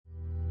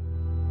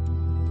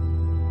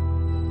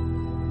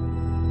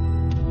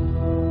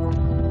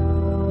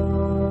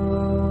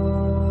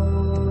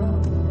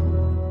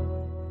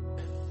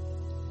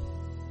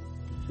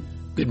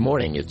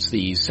morning. It's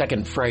the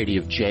second Friday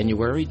of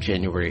January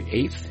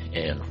 8th,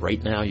 and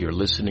right now you're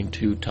listening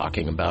to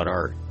Talking About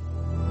Art.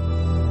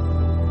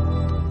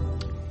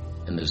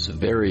 And this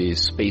very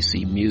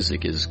spacey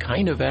music is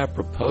kind of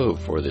apropos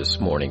for this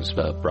morning's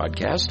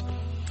broadcast.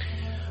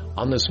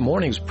 On this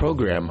morning's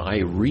program, I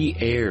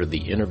re-air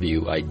the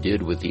interview I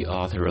did with the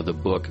author of the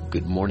book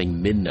Good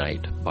Morning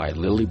Midnight by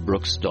Lily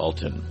Brooks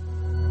Dalton.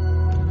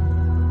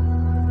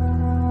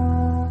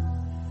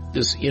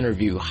 This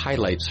interview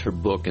highlights her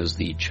book as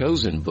the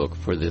chosen book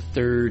for the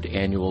third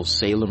annual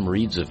Salem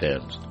Reads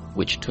event,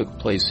 which took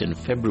place in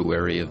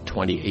February of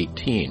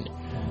 2018.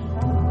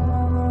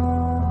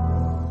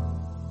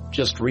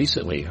 Just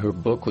recently, her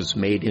book was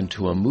made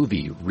into a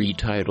movie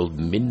retitled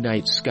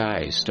Midnight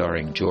Sky,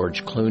 starring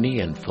George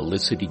Clooney and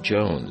Felicity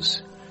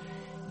Jones.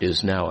 It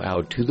is now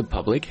out to the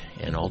public,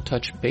 and I'll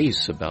touch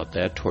base about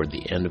that toward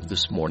the end of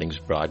this morning's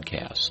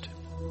broadcast.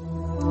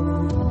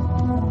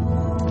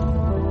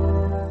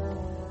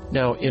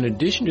 Now, in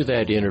addition to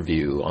that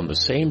interview, on the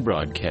same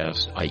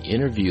broadcast, I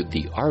interviewed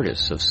the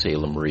artists of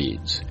Salem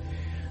Reads.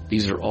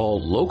 These are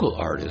all local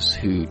artists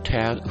whose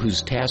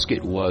task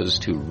it was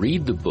to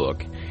read the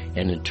book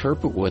and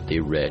interpret what they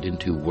read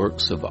into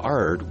works of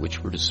art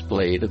which were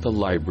displayed at the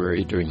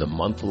library during the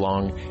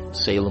month-long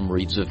Salem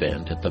Reads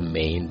event at the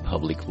Main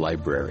Public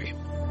Library.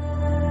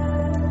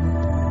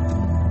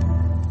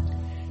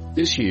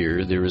 This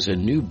year, there is a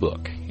new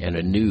book and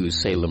a new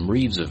Salem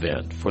Reads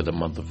event for the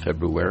month of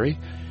February.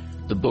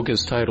 The book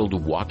is titled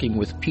Walking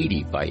with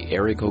Petey by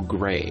Eric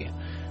O'Gray.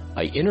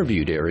 I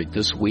interviewed Eric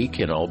this week,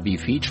 and I'll be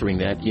featuring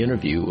that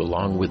interview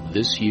along with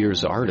this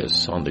year's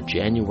artists on the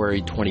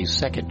January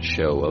 22nd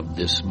show of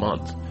this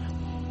month.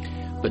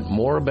 But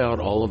more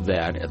about all of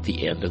that at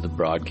the end of the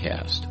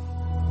broadcast.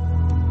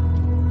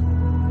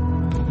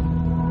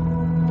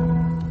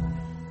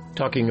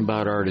 Talking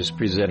About Art is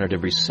presented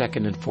every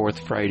second and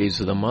fourth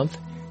Fridays of the month,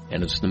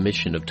 and it's the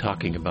mission of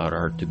Talking About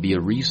Art to be a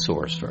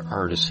resource for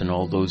artists and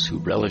all those who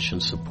relish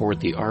and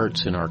support the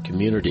arts in our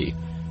community.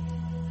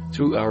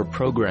 Through our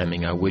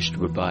programming, I wish to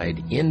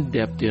provide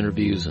in-depth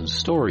interviews and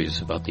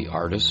stories about the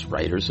artists,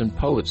 writers, and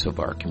poets of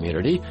our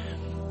community,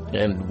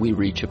 and we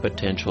reach a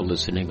potential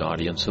listening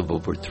audience of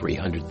over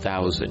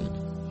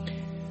 300,000.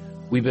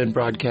 We've been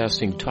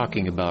broadcasting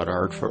Talking About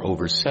Art for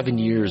over 7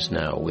 years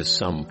now, with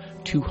some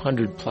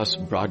 200-plus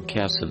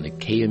broadcasts in the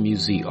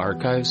KMUZ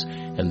archives,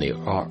 and they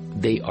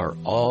are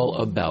all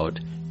about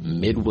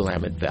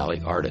Mid-Willamette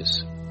Valley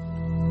artists.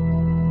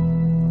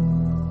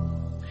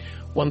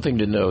 One thing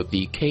to note,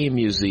 the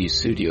KMUZ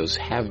studios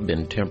have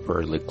been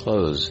temporarily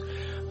closed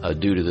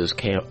due to this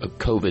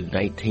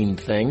COVID-19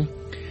 thing.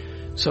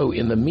 So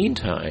in the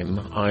meantime,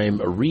 I'm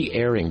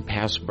re-airing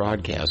past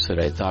broadcasts that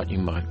I thought you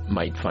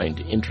might find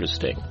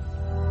interesting.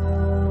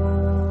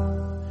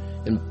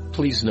 And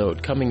please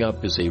note, coming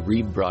up is a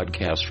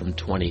rebroadcast from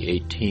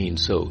 2018,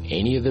 so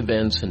any of the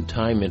events and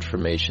time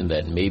information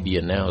that may be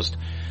announced,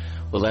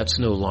 well, that's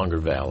no longer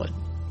valid.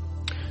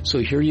 So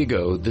here you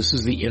go. This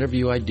is the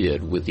interview I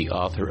did with the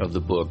author of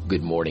the book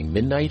Good Morning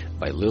Midnight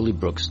by Lily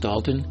Brooks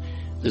Dalton.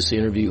 This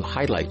interview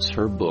highlights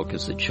her book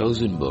as the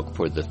chosen book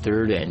for the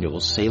third annual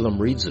Salem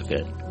Reads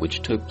event,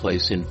 which took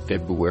place in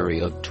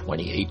February of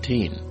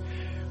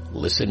 2018.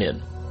 Listen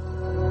in.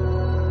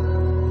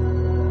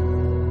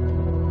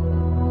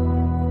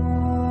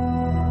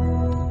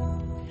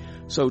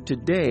 So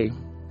today,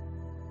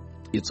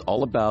 it's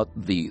all about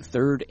the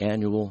third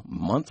annual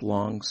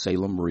month-long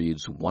Salem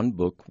Reads One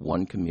Book,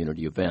 One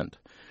Community event.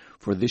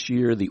 For this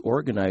year, the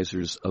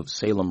organizers of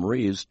Salem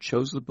Reads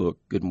chose the book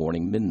Good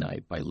Morning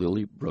Midnight by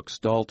Lily Brooks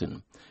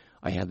Dalton.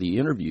 I had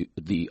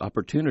the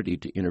opportunity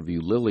to interview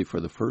Lily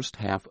for the first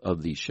half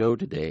of the show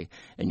today,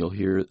 and you'll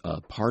hear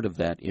part of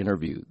that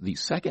interview. The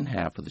second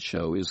half of the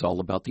show is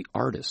all about the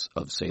artists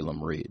of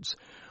Salem Reads.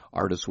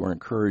 Artists were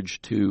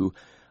encouraged to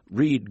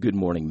read Good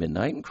Morning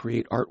Midnight and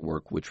create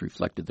artwork which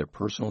reflected their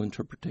personal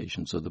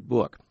interpretations of the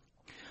book.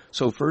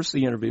 So first,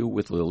 the interview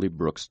with Lily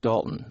Brooks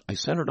Dalton. I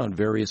centered on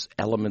various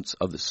elements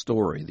of the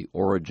story, the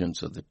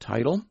origins of the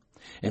title,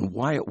 and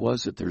why it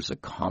was that there's a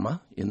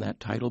comma in that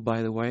title,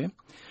 by the way,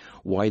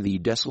 why the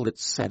desolate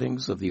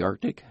settings of the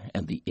Arctic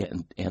and the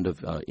end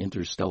of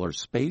interstellar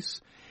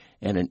space,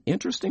 and an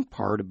interesting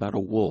part about a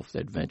wolf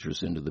that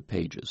ventures into the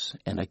pages.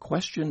 And I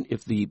question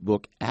if the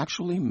book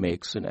actually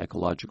makes an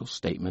ecological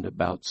statement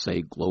about,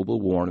 say, global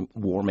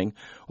warming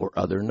or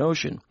other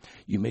notion.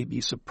 You may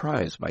be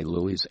surprised by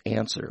Lily's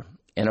answer.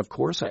 And of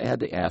course, I had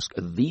to ask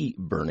the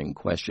burning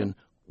question,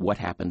 what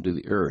happened to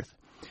the Earth?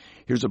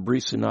 Here's a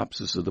brief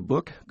synopsis of the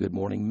book, Good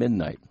Morning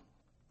Midnight.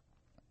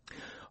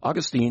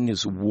 Augustine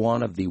is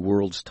one of the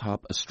world's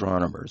top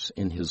astronomers.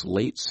 In his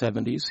late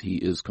 70s, he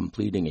is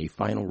completing a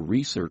final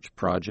research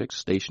project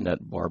stationed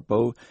at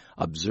Barbeau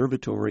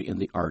Observatory in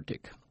the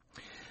Arctic.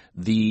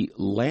 The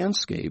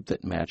landscape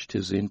that matched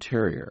his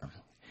interior.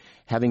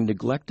 Having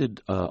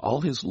neglected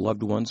all his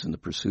loved ones in the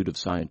pursuit of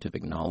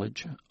scientific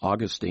knowledge,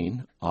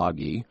 Augustine,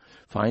 Augie,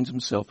 finds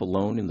himself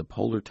alone in the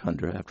polar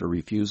tundra after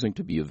refusing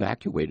to be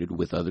evacuated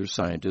with other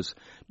scientists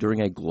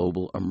during a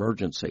global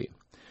emergency.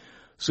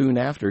 Soon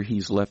after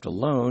he's left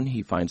alone,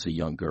 he finds a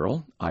young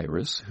girl,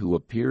 Iris, who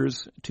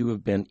appears to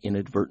have been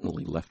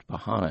inadvertently left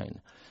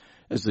behind.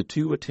 As the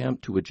two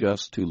attempt to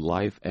adjust to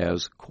life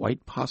as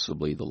quite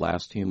possibly the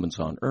last humans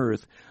on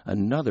Earth,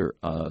 another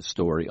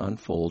story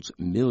unfolds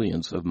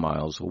millions of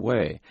miles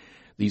away.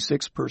 The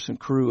 6-person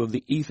crew of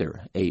the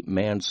Ether, a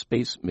manned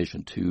space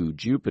mission to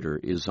Jupiter,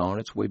 is on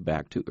its way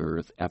back to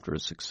Earth after a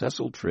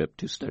successful trip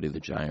to study the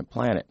giant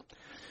planet.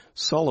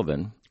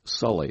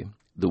 Sully,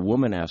 the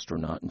woman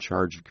astronaut in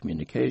charge of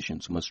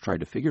communications, must try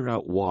to figure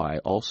out why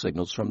all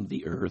signals from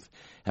the Earth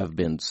have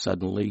been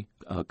suddenly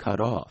cut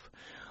off.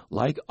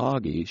 Like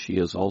Augie, she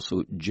has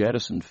also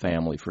jettisoned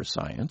family for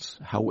science.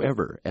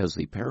 However, as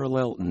the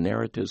parallel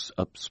narratives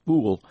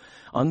unspool,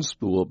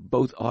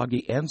 both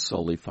Augie and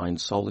Sully find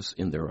solace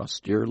in their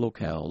austere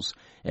locales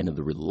and in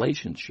the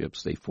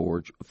relationships they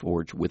forge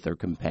with their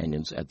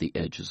companions at the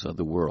edges of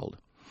the world.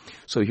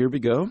 So here we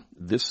go.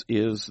 This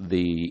is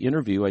the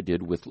interview I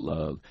did with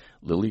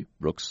Lily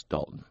Brooks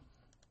Dalton.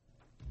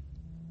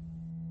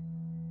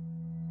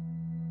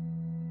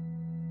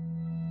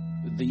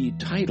 The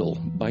title,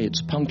 by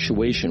its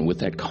punctuation with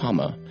that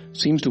comma,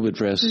 seems to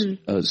address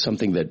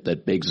something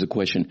that begs the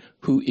question,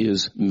 who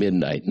is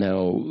Midnight?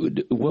 Now,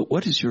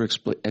 what is your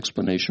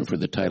explanation for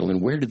the title,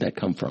 and where did that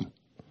come from?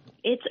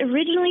 It's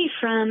originally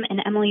from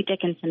an Emily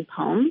Dickinson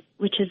poem,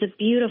 which is a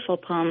beautiful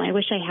poem. I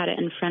wish I had it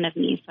in front of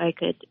me so I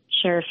could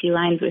share a few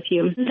lines with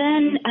you.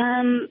 Then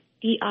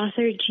the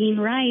author Jean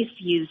Rice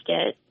used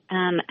it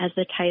as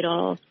the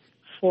title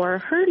for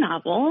her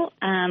novel,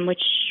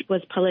 which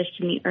was published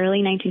in the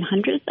early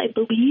 1900s, I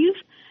believe.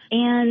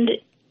 And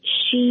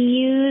she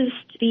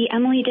used the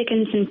Emily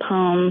Dickinson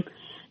poem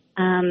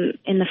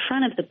in the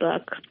front of the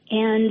book.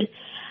 And,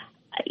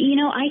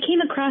 I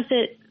came across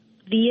it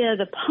via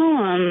the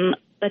poem,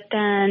 but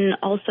then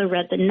also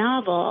read the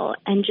novel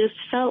and just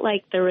felt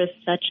like there was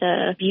such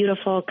a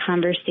beautiful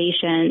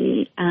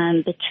conversation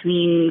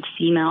between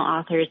female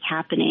authors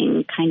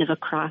happening kind of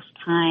across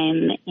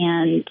time.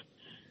 And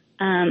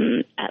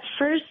at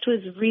first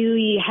was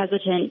really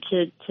hesitant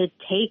to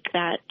take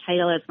that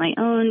title as my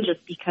own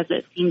just because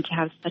it seemed to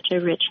have such a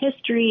rich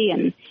history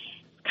and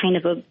kind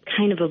of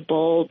a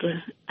bold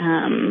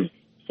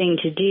thing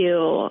to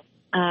do.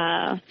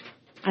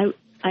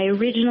 I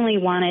originally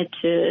wanted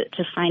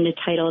to find a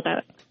title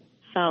that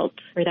felt,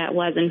 or that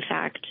was in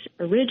fact,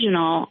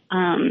 original.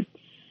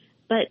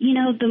 But,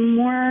 the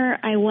more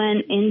I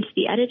went into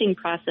the editing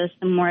process,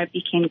 the more it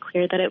became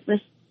clear that it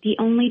was the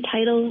only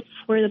title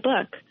for the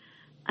book.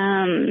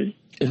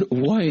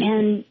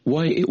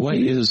 Why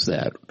is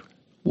that?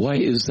 Why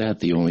is that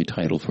the only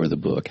title for the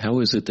book? How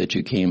is it that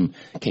you came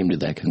to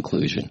that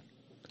conclusion?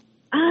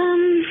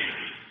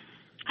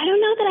 I don't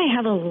know that I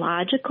have a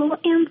logical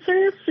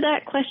answer for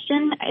that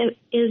question. It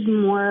is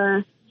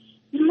more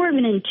of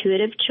an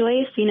intuitive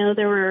choice.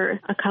 There were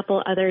a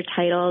couple other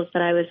titles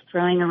that I was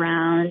throwing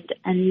around,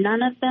 and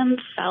none of them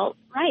felt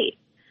right.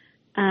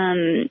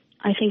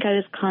 I think I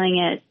was calling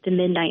it The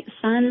Midnight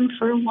Sun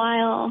for a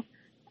while.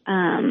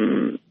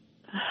 I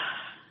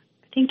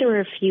think there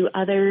were a few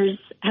others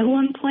at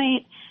one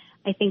point.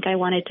 I think I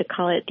wanted to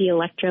call it The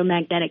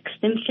Electromagnetic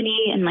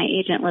Symphony, and my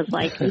agent was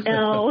like,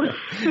 no.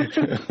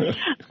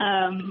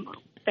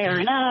 Fair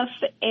enough.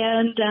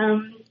 And,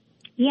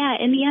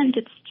 in the end,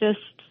 it's just,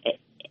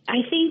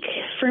 I think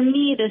for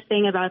me, the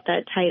thing about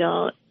that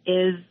title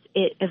is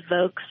it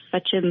evokes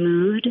such a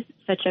mood,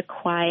 such a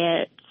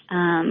quiet,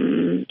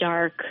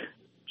 dark,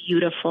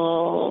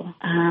 beautiful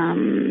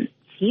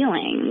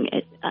feeling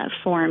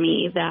for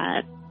me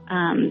that,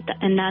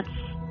 and that's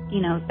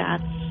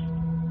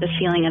the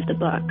feeling of the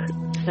book.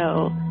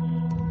 So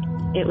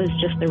it was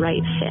just the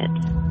right fit.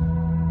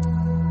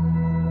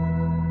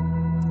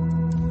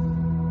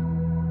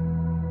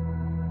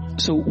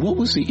 So what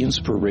was the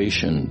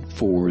inspiration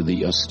for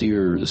the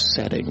austere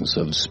settings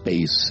of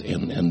space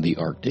and the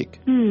Arctic?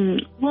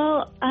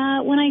 Well,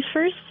 when I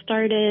first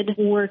started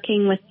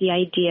working with the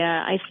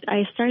idea,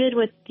 I started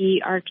with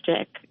the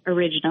Arctic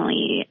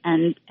originally,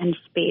 and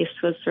space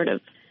was sort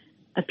of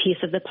a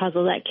piece of the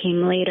puzzle that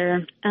came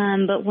later.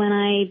 But when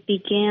I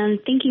began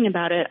thinking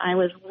about it, I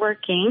was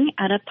working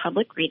at a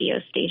public radio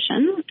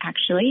station,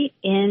 actually,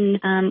 in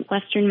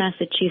western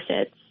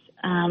Massachusetts,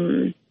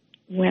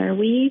 where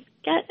we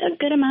get a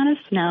good amount of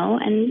snow.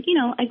 And,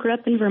 I grew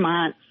up in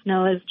Vermont.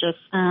 Snow is just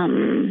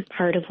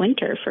part of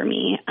winter for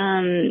me.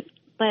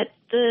 But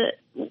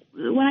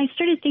when I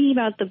started thinking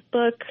about the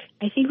book,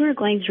 I think we were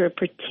going through a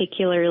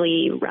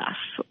particularly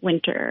rough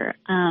winter.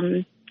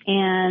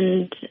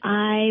 And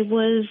I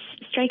was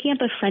striking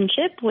up a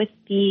friendship with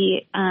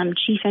the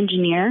chief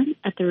engineer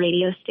at the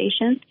radio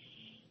station.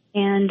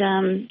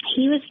 And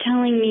he was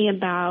telling me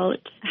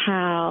about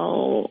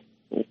how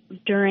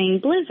during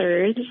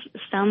blizzards,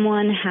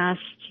 someone has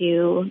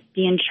to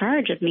be in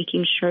charge of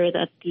making sure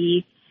that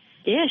the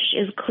dish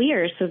is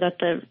clear so that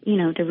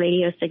the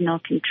radio signal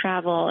can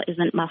travel,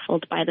 isn't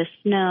muffled by the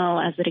snow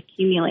as it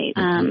accumulates.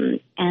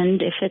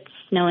 And if it's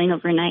snowing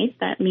overnight,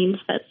 that means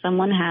that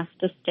someone has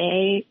to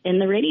stay in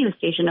the radio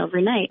station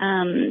overnight.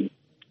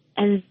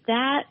 And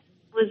that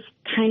was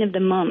kind of the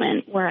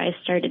moment where I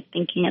started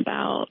thinking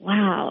about,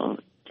 wow,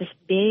 this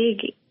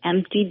big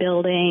empty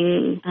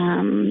building,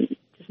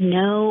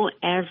 snow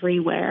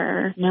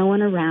everywhere, no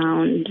one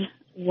around.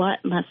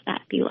 What must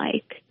that be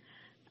like?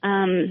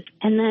 And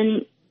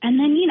then,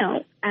 you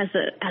know, as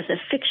a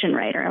fiction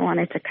writer, I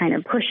wanted to kind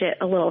of push it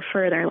a little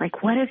further.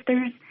 Like, what if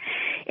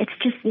it's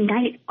just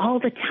night all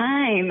the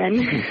time and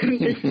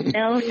the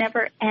snow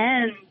never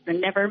ends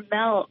and never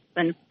melts?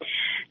 And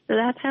so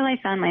that's how I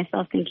found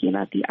myself thinking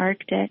about the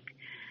Arctic.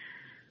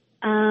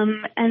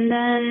 And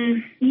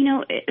then, you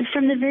know,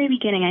 from the very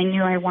beginning, I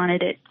knew I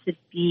wanted it to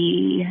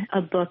be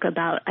a book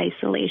about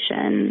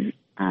isolation,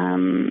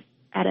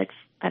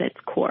 at its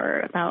core,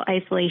 about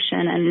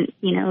isolation and,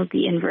 you know,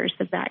 the inverse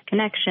of that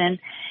connection.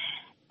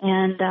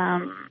 And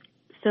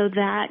so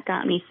that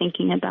got me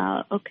thinking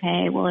about,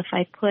 okay, well, if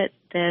I put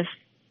this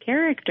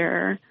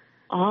character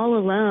all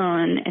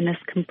alone in this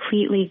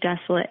completely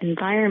desolate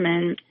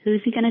environment,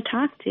 who's he going to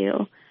talk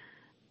to?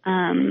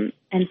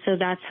 And so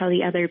that's how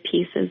the other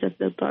pieces of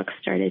the book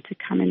started to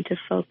come into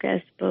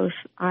focus, both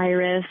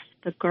Iris,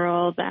 the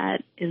girl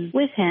that is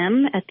with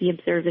him at the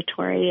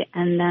observatory,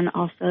 and then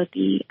also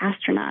the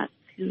astronauts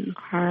who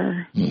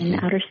are in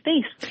outer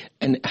space.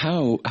 And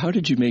how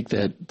did you make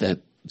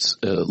that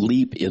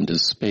leap into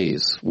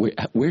space?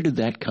 Where did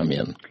that come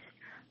in?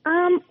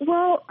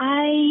 Well,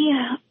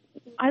 I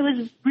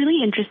was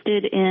really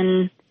interested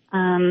in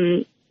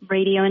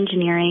radio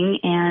engineering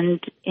and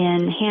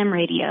in ham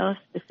radio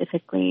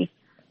specifically,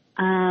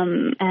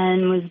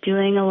 and was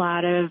doing a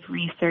lot of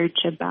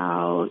research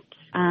about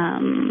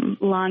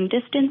long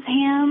distance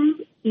ham,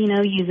 you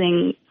know,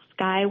 using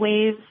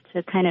skywaves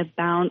to kind of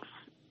bounce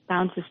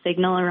a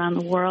signal around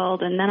the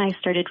world. And then I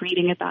started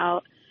reading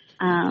about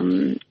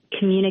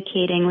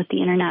communicating with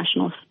the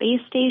International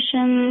Space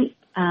Station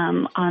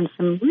on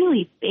some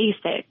really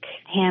basic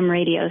ham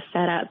radio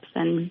setups,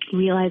 and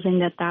realizing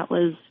that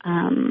was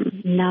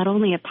not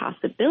only a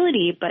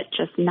possibility, but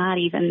just not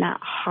even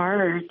that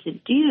hard to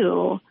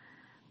do.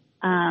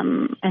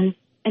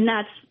 And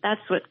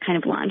that's what kind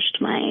of launched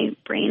my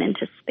brain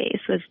into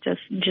space, was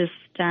just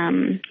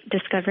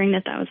discovering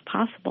that was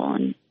possible,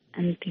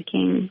 and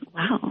thinking,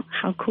 wow,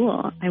 how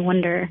cool. I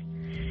wonder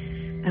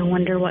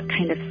what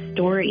kind of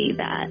story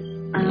that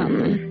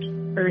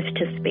Earth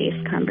to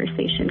space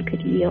conversation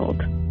could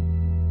yield.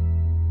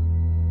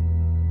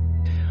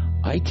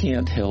 I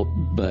can't help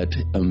but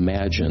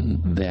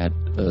imagine that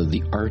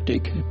the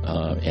Arctic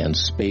and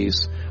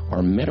space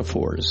are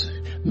metaphors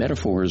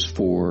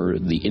for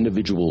the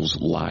individual's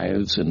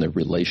lives and their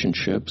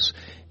relationships,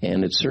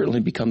 and it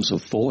certainly becomes a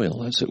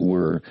foil, as it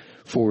were,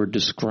 for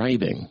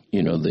describing,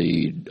 you know,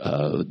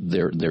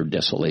 their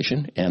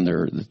desolation and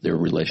their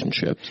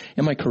relationship.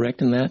 Am I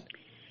correct in that?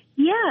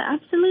 Yeah,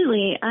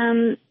 absolutely.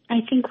 I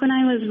think when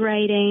I was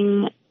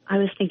writing, I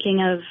was thinking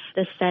of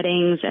the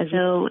settings as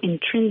though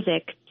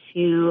intrinsic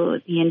to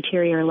the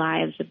interior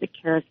lives of the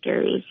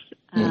characters,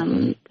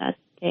 that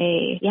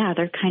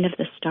they're kind of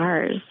the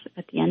stars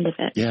at the end of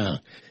it.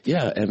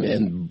 Yeah,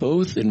 and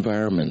both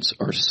environments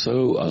are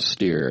so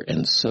austere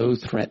and so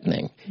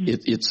threatening.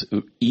 It's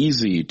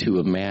easy to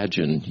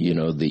imagine, you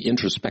know, the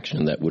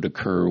introspection that would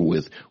occur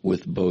with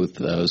both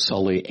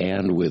Sully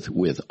and with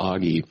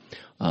Augie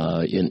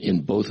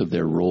in both of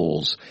their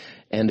roles.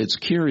 And it's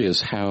curious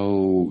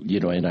how,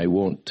 you know, and I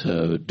won't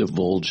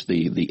divulge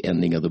the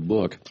ending of the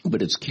book,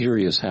 but it's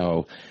curious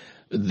how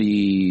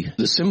the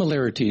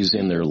similarities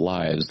in their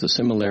lives, the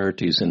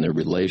similarities in their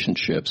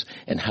relationships,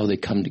 and how they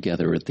come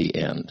together at the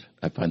end.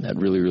 I find that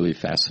really, really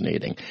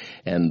fascinating.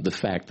 And the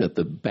fact that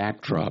the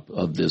backdrop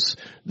of this,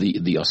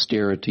 the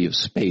austerity of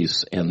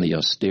space and the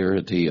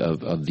austerity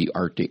of the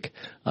Arctic,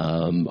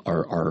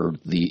 are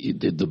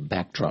the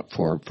backdrop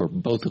for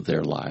both of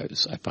their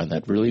lives. I find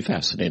that really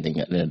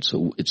fascinating. And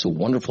it's a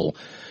wonderful,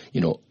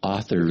 you know,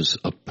 author's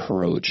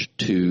approach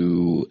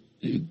to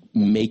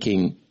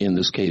making, in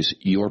this case,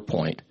 your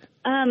point.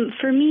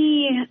 For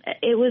me,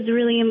 it was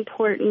really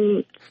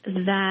important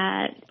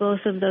that both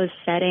of those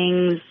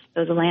settings,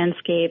 those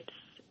landscapes,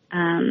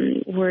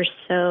 were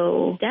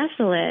so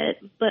desolate,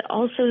 but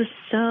also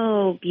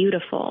so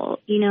beautiful.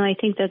 You know, I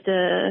think that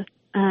the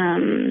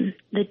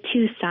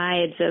two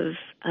sides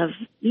of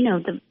you know,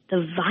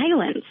 the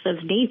violence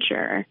of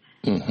nature,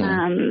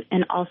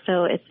 and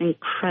also its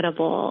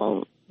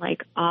incredible,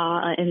 like,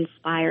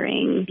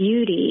 awe-inspiring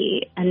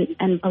beauty,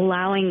 and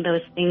allowing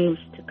those things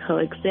to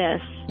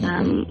coexist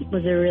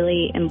was a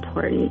really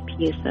important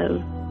piece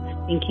of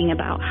thinking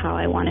about how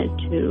I wanted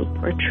to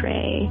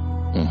portray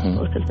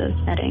both of those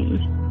settings.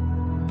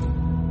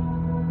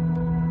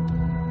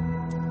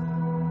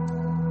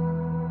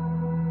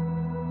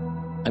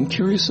 I'm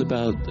curious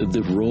about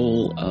the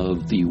role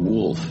of the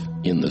wolf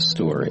in the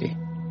story.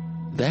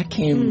 That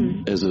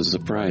came as a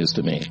surprise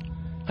to me.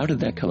 How did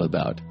that come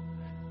about?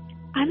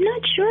 I'm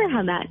not sure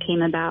how that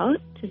came about,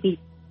 to be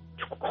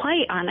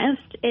quite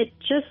honest. It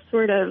just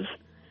sort of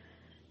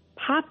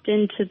popped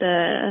into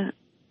the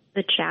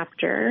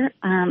chapter.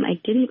 I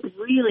didn't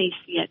really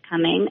see it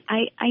coming.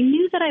 I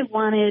knew that I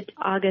wanted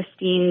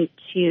Augustine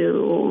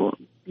to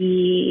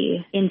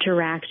be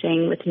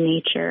interacting with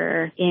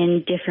nature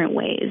in different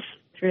ways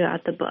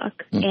throughout the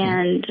book. Mm-hmm.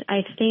 And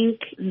I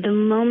think the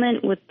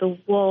moment with the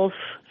wolf,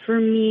 for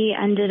me,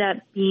 ended up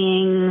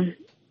being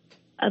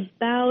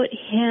about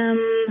him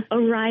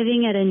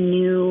arriving at a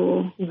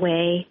new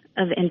way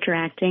of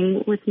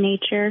interacting with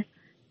nature.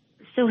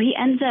 So he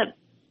ends up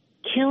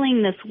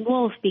killing this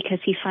wolf because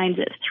he finds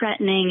it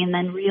threatening, and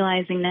then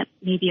realizing that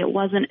maybe it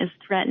wasn't as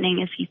threatening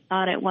as he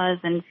thought it was,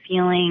 and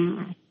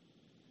feeling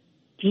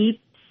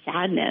deep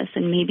sadness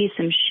and maybe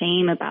some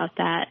shame about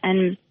that.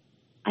 And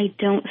I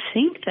don't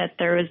think that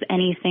there was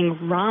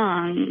anything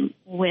wrong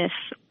with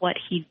what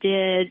he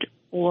did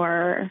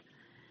or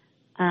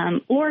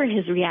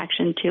his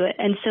reaction to it.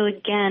 And so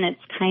again,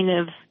 it's kind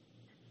of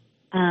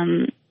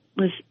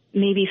was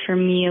maybe for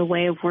me a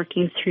way of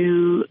working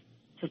through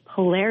the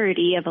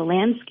polarity of a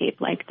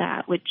landscape like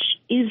that, which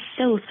is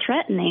so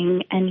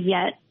threatening and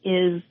yet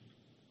is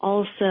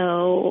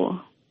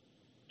also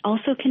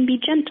can be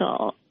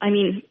gentle. I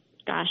mean,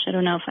 gosh, I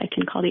don't know if I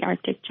can call the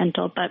Arctic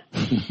gentle, but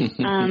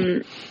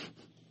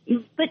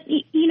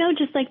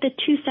just like the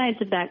two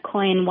sides of that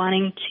coin,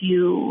 wanting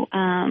to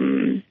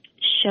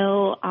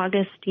show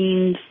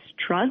Augustine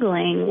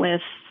struggling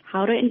with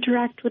how to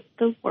interact with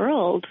the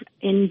world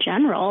in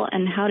general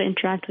and how to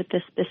interact with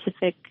this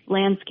specific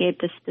landscape,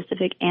 this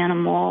specific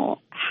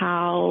animal,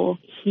 how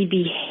he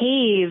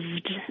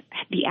behaved,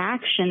 the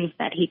actions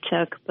that he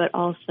took, but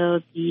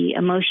also the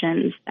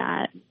emotions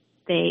that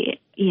they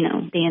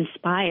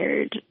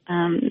inspired.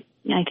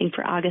 I think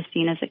for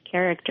Augustine as a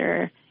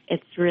character,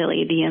 it's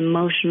really the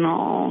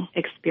emotional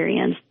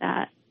experience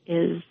that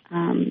is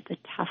the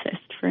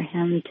toughest for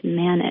him to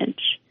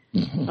manage.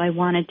 Mm-hmm. So I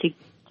wanted to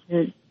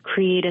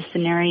create a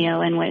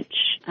scenario in which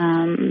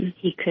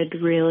he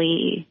could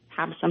really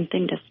have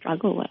something to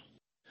struggle with.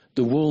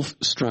 The wolf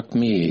struck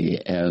me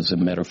as a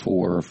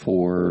metaphor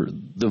for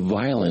the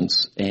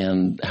violence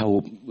and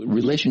how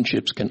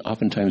relationships can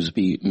oftentimes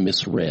be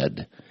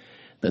misread,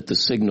 that the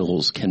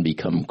signals can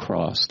become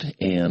crossed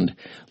and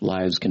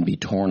lives can be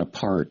torn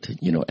apart,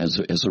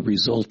 as a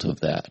result of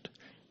that.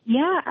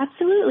 Yeah,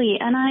 absolutely.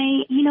 And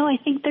I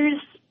think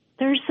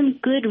there's some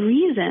good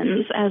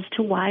reasons as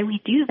to why we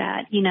do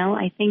that.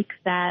 I think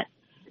that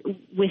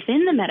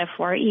within the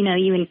metaphor,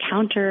 you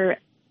encounter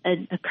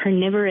a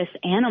carnivorous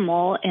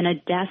animal in a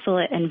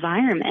desolate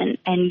environment,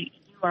 and you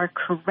are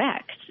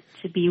correct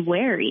to be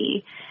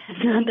wary.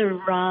 It's not the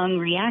wrong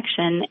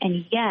reaction,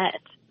 and yet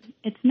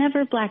it's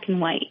never black and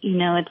white.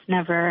 It's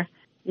never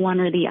one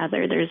or the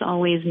other. There's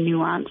always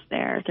nuance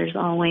there. There's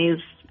always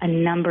a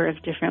number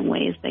of different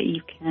ways that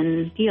you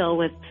can deal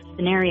with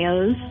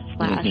scenarios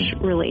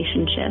 /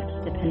 relationships,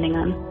 depending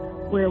on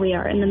where we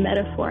are in the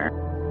metaphor.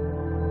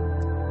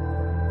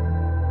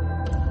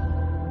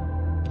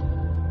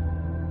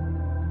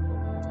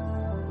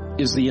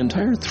 Is the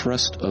entire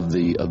thrust of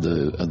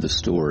the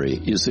story,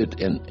 is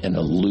it an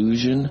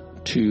allusion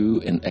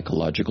to an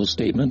ecological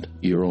statement,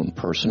 your own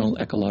personal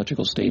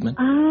ecological statement?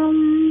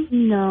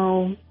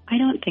 No, I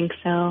don't think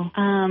so.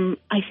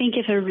 I think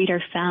if a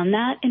reader found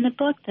that in the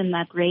book, then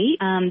that's great.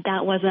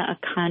 That wasn't a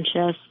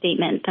conscious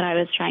statement that I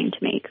was trying to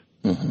make.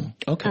 Mm-hmm.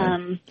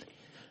 Okay.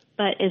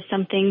 But is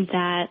something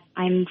that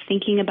I'm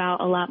thinking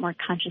about a lot more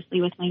consciously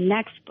with my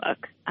next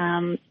book.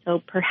 So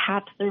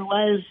perhaps there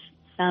was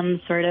some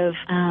sort of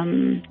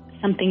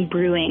something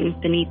brewing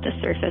beneath the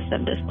surface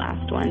of this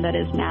last one that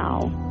is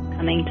now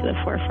coming to the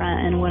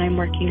forefront and what I'm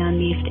working on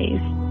these days.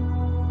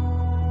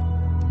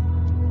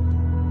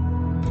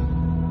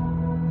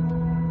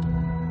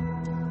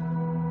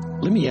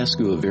 Let me ask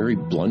you a very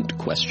blunt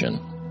question.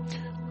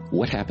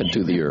 What happened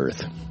to the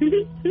Earth?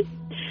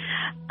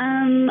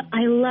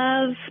 I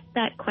love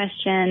that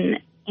question,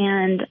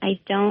 and I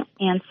don't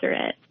answer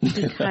it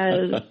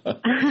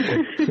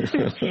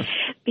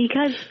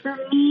because for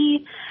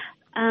me,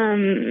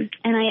 and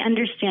I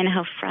understand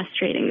how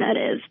frustrating that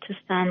is to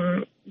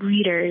some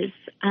readers.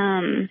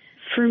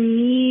 For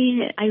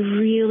me, I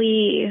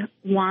really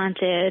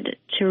wanted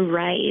to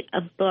write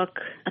a book,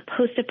 a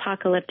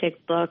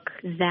post-apocalyptic book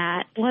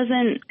that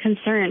wasn't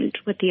concerned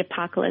with the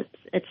apocalypse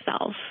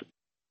itself.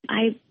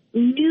 I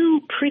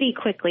knew pretty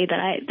quickly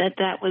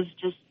that was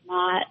just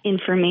not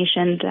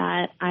information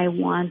that I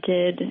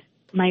wanted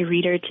my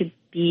reader to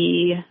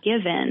be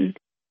given.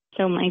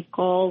 So my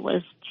goal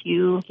was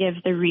to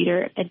give the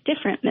reader a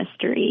different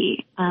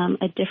mystery,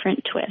 a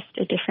different twist,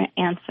 a different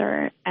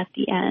answer at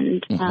the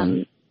end,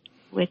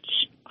 which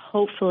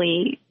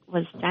hopefully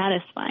was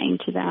satisfying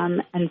to them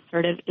and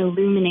sort of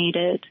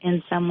illuminated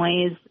in some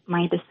ways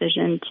my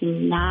decision to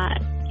not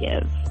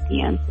give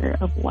the answer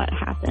of what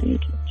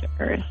happened to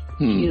Earth,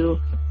 to,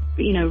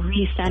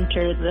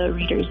 recenter the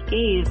reader's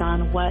gaze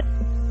on what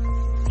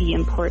the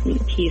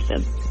important piece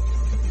of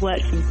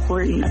what's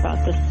important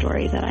about the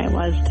story that I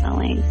was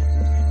telling.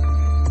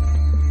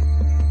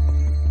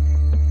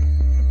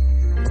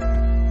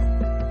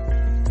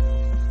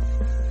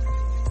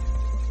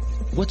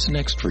 What's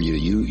next for you?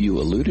 You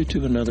alluded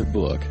to another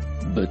book,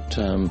 but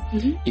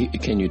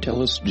can you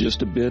tell us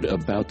just a bit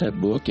about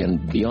that book?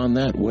 And beyond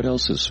that, what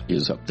else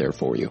is up there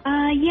for you?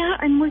 Yeah,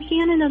 I'm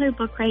working on another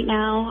book right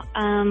now,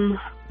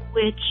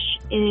 which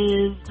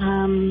is,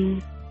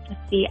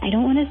 let's see, I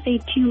don't want to say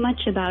too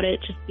much about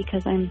it just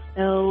because I'm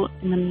so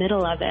in the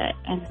middle of it,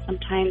 and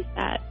sometimes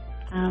that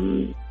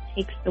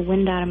takes the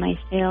wind out of my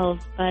sails,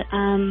 but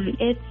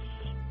it's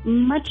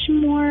much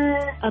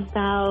more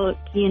about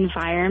the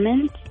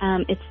environment.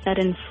 It's set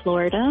in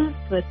Florida,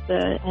 so it's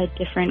a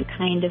different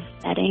kind of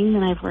setting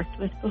than I've worked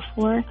with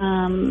before.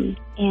 And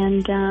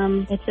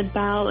it's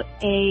about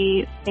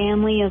a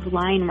family of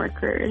line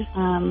workers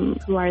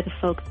who are the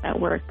folks that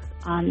work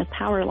on the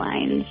power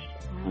lines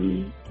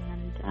and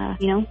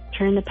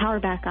turn the power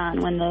back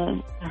on when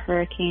the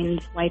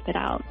hurricanes wipe it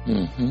out,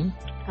 just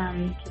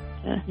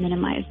to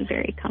minimize a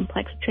very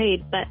complex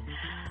trade. But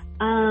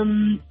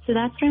so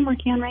that's what I'm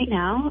working on right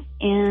now.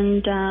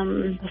 And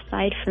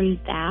aside from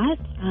that,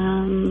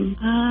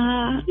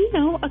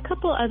 a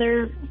couple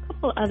other.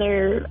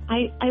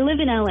 I live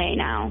in LA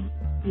now,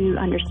 you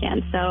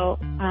understand. So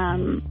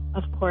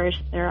of course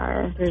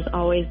there's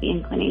always the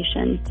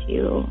inclination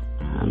to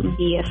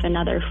see if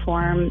another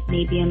form,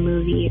 maybe a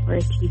movie or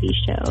a TV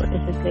show,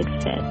 is a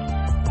good fit.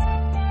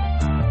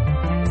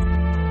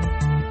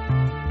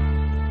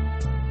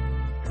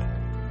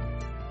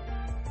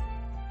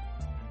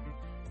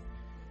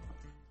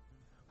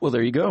 Well,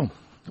 there you go.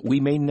 We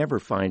may never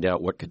find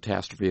out what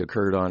catastrophe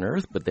occurred on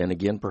Earth, but then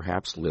again,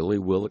 perhaps Lily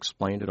will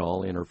explain it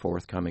all in her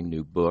forthcoming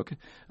new book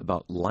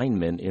about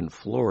linemen in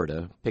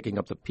Florida picking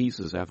up the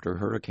pieces after a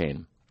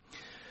hurricane.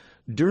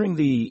 During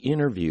the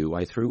interview,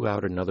 I threw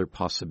out another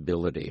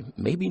possibility.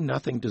 Maybe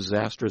nothing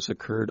disastrous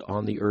occurred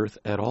on the Earth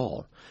at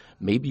all.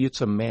 Maybe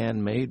it's a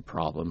man-made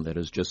problem that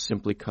has just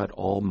simply cut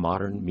all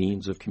modern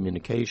means of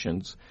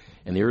communications,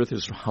 and the Earth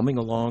is humming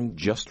along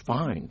just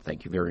fine.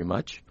 Thank you very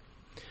much.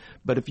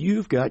 But if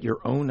you've got your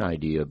own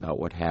idea about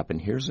what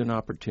happened, here's an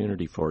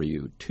opportunity for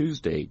you.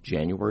 Tuesday,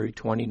 January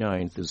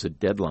 29th is a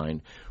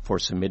deadline for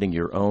submitting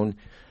your own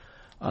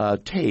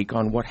take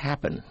on what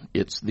happened.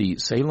 It's the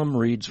Salem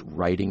Reads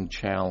Writing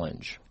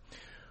Challenge.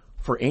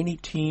 For any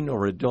teen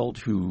or adult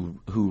who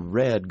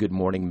read Good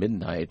Morning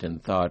Midnight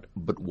and thought,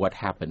 but what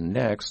happened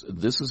next,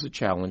 this is a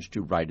challenge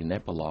to write an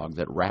epilogue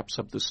that wraps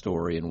up the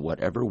story in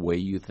whatever way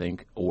you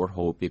think or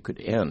hope it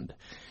could end.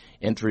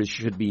 Entries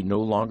should be no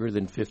longer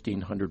than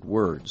 1,500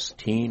 words.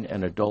 Teen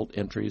and adult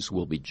entries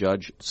will be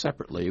judged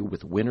separately,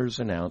 with winners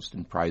announced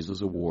and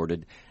prizes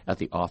awarded at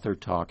the Author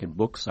Talk and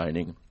Book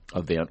Signing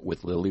event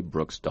with Lily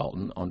Brooks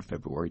Dalton on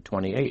February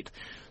 28th.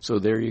 So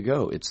there you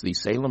go. It's the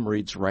Salem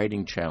Reads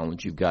Writing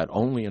Challenge. You've got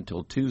only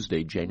until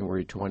Tuesday,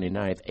 January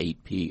 29th,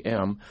 8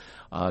 p.m.,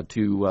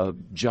 to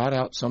jot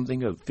out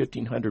something of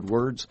 1,500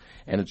 words,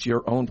 and it's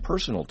your own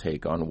personal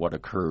take on what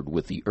occurred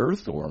with the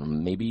Earth, or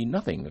maybe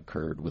nothing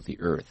occurred with the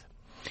Earth.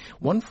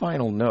 One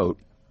final note.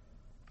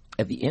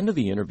 At the end of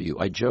the interview,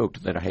 I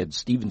joked that I had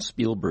Steven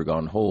Spielberg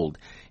on hold,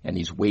 and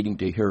he's waiting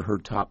to hear her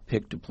top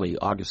pick to play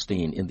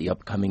Augustine in the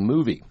upcoming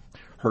movie.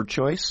 Her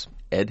choice,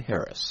 Ed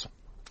Harris.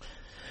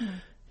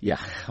 Yeah,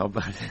 how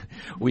about it?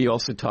 We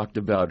also talked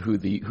about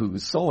who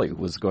Sully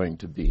was going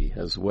to be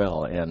as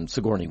well, and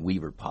Sigourney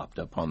Weaver popped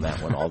up on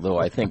that one, although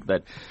I think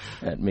that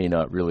may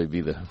not really be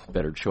the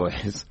better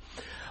choice.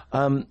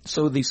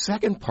 So the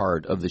second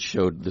part of the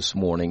show this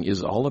morning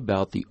is all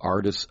about the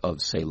artists of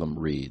Salem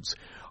Reads.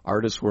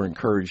 Artists were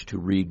encouraged to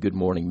read Good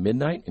Morning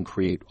Midnight and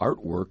create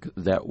artwork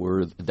that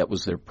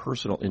was their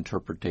personal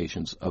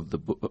interpretations of the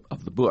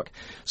book.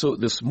 So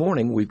this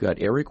morning we've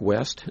got Eric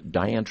West,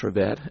 Diane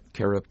Trevette,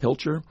 Kara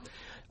Pilcher,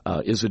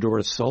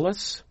 Isadora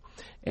Solis,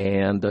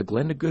 and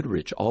Glenda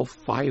Goodrich. All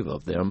five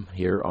of them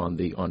here on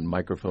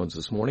microphones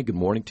this morning. Good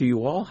morning to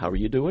you all. How are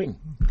you doing?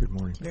 Good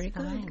morning. Very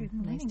good. Good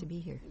morning. Nice to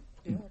be here.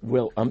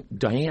 Well,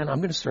 Diane, I'm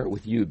going to start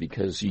with you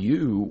because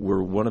you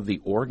were one of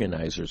the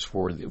organizers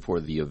for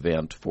the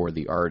event for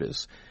the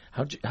artists.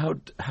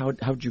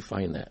 How'd you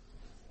find that?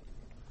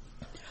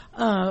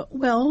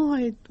 Well,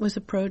 I was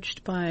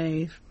approached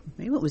by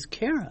maybe it was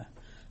Kara,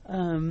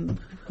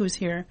 who's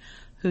here,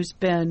 who's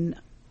been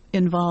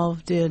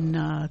involved in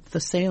the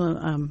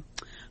Salem,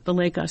 the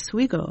Lake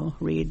Oswego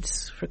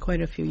reads for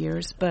quite a few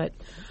years. But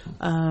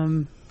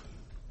I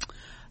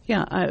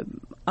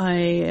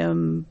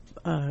am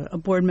a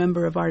board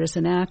member of Artists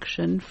in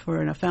Action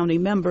and a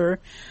founding member,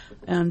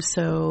 and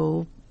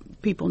so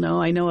people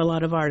know I know a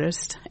lot of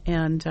artists,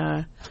 and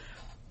I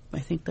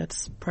think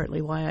that's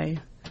partly why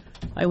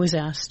I was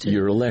asked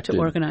You're elected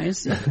to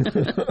organize.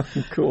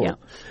 Cool. Yeah.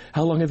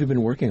 How long have you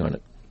been working on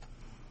it?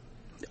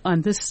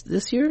 On this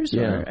year's?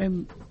 Yeah.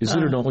 Is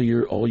it an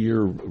all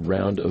year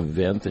round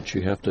event that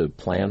you have to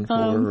plan for?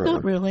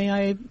 Not really.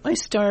 I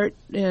start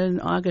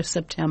in August,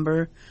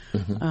 September,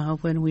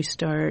 when we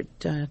start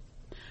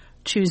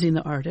choosing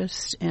the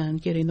artists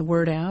and getting the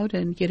word out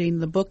and getting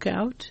the book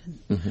out.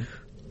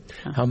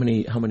 How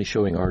many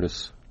showing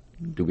artists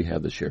do we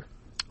have this year?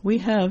 We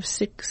have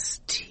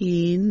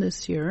 16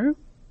 this year.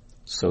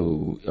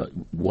 So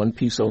one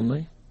piece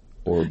only,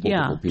 or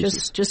multiple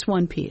pieces? just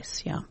one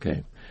piece. Yeah.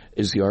 Okay.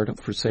 Is the art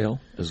up for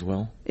sale as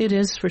well? It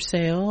is for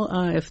sale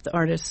if the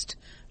artist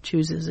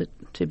chooses it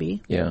to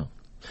be. Yeah.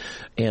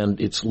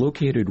 And it's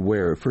located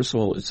where? First of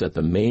all, it's at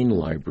the main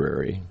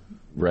library,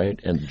 right?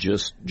 And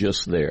just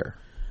there,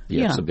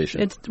 the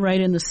exhibition. It's right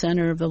in the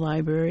center of the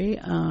library.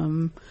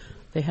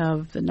 They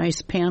have the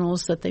nice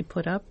panels that they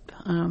put up.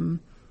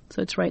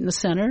 So it's right in the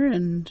center,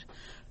 and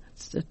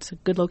it's a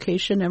good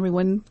location.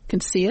 Everyone can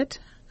see it.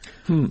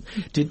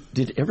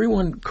 Did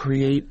everyone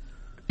create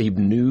a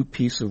new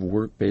piece of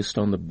work based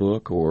on the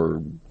book,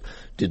 or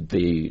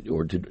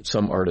did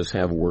some artists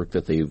have work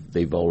that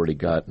they've already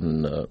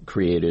gotten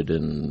created?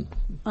 And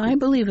I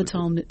believe it's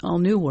all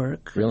new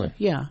work. Really?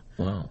 Yeah.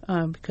 Wow.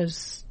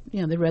 Because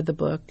they read the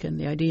book, and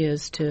the idea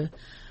is to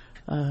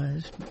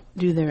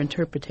do their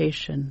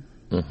interpretation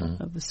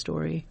of the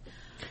story.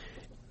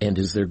 And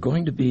is there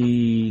going to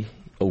be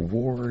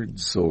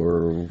awards,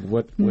 or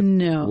what happens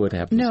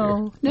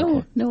No, here?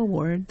 Okay. No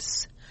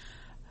awards.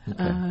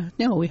 Okay.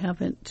 No, we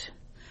haven't.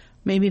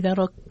 Maybe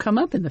that'll come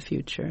up in the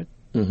future.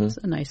 It's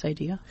a nice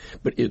idea.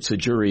 But it's a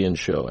jury-in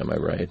show, am I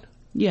right?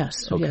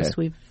 Yes. Okay. Yes,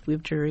 we've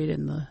juried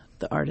in the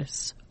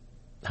artists.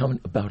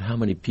 About how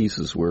many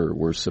pieces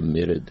were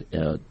submitted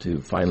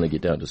to finally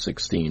get down to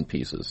 16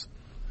 pieces?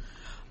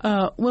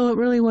 Well, it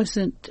really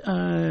wasn't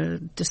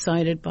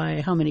decided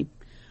by how many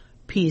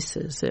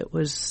pieces. It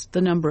was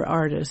the number of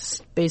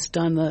artists based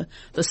on the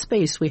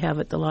space we have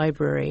at the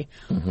library,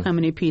 how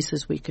many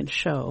pieces we can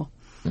show.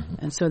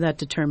 And so that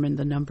determined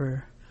the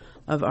number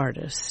of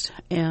artists.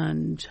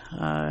 And,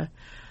 as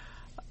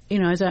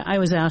I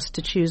was asked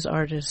to choose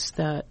artists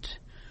that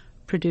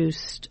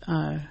produced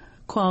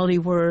quality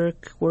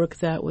work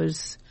that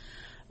was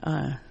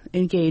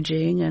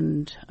engaging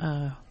and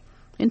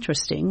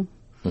interesting.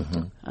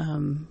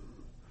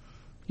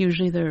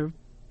 Usually they're,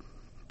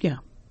 Yeah.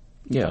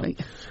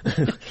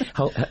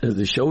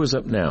 The show is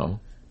up now.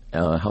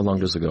 How long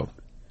does it go?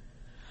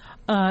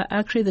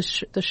 Actually,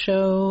 the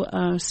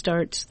show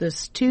starts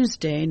this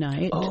Tuesday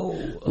night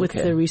with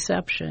the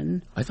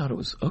reception. I thought it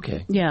was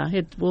okay. Yeah,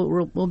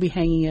 we'll be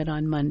hanging it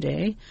on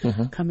Monday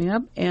coming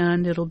up,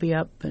 and it'll be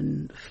up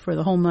for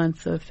the whole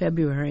month of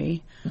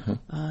February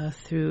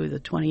through the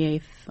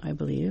 28th, I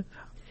believe.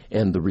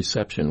 And the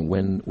reception,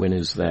 when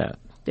is that?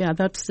 Yeah,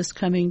 that's this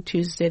coming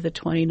Tuesday, the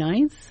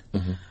 29th,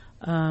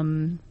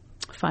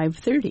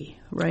 5:30,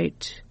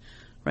 right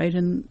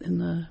in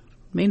the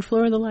main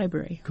floor of the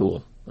library.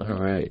 Cool. All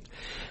right.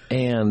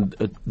 And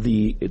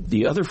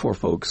the other four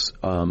folks,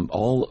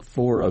 all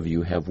four of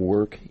you have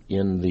work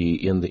in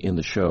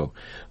the show.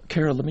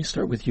 Kara, let me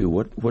start with you.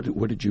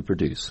 What did you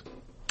produce?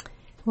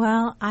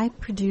 Well, I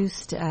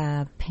produced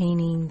a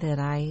painting that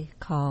I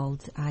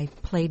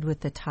played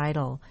with the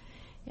title,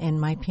 and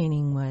my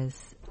painting was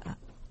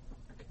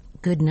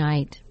Good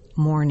Night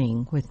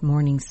Morning, with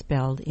morning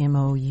spelled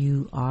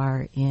MOURNING,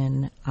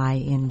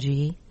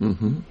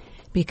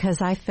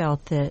 because I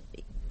felt that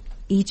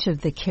each of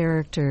the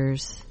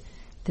characters,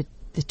 the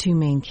two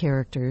main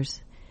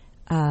characters,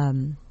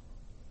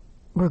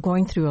 were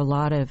going through a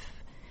lot of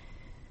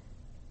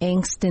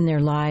angst in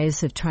their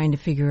lives of trying to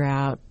figure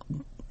out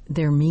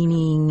their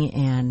meaning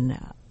and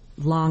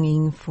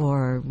longing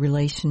for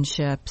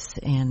relationships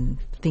and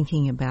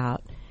thinking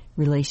about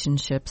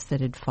relationships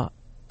that had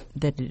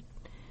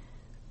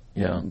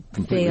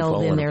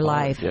failed in their apart.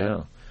 life.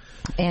 Yeah.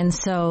 And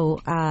so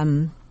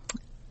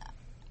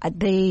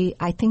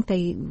I think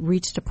they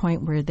reached a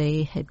point where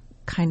they had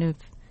kind of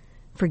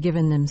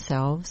forgiven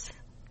themselves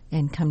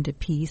and come to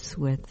peace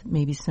with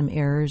maybe some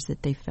errors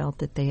that they felt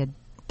that they had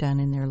done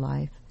in their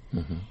life.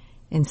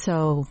 And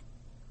so,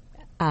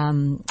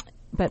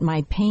 but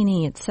my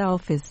painting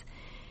itself is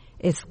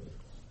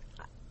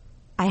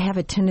I have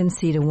a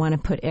tendency to want to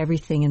put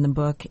everything in the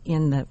book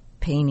in the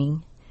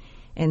painting.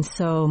 And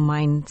so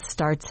mine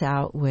starts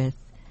out with,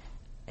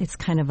 it's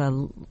kind of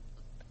a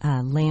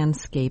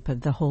landscape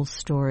of the whole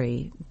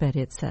story, but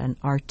it's an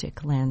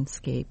Arctic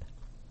landscape.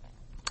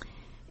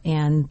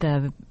 And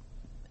the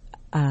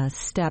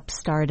steps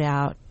start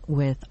out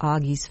with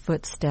Augie's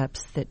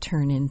footsteps that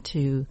turn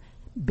into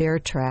bear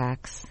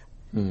tracks.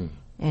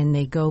 And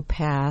they go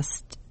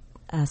past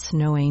a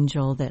snow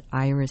angel that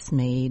Iris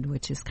made,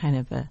 which is kind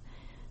of a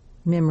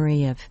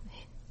memory of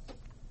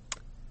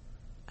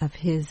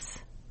his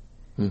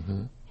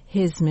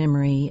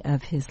memory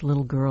of his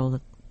little girl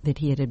that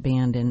he had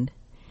abandoned.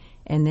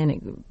 And then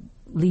it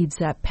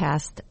leads up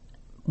past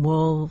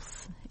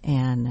wolves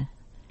and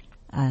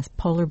a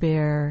polar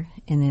bear,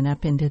 and then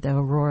up into the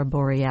Aurora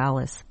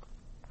Borealis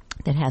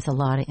that has a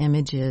lot of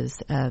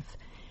images of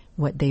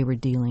what they were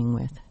dealing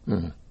with.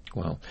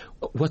 Wow.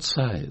 What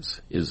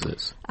size is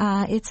this?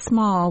 It's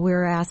small. We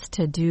were asked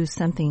to do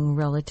something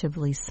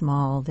relatively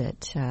small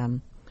that,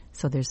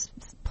 so there's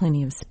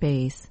plenty of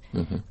space.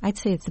 I'd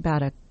say it's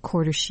about a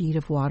quarter sheet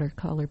of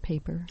watercolor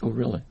paper. Oh,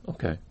 really?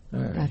 Okay. All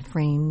right. A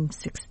frame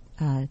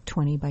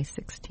 20 by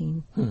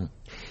 16.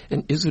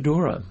 And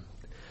Isadora,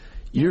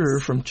 you're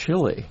from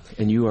Chile,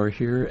 and you are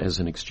here as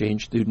an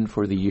exchange student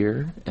for the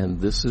year, and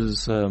this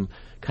is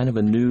kind of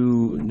a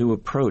new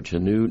approach, a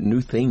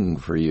new thing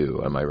for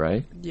you. Am I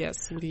right?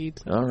 Yes, indeed.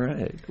 All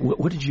right.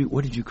 What did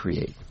you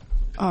create?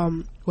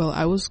 Well,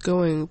 I was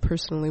going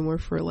personally more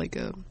for like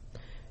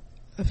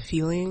a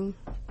feeling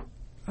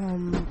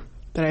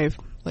that I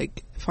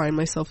like find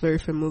myself very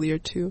familiar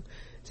to,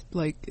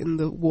 like in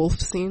the wolf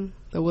scene.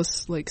 That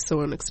was like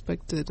so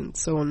unexpected and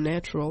so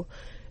unnatural.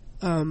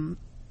 So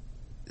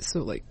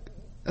like,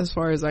 as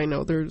far as I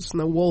know, there's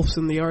no wolves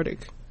in the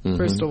Arctic.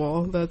 First of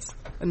all, that's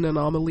an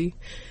anomaly.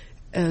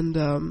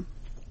 And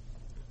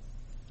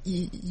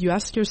you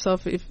ask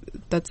yourself if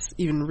that's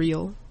even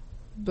real,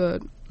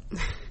 but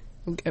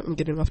I'm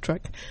getting off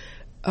track.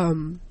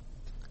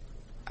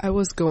 I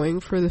was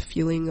going for the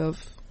feeling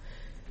of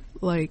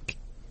like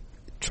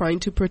trying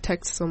to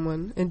protect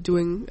someone and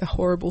doing a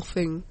horrible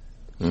thing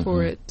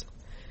for it,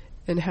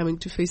 and having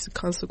to face the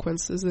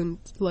consequences and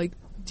like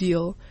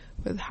deal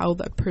with how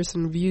that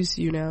person views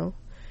you now.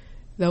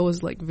 That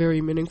was like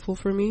very meaningful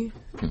for me.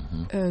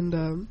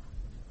 And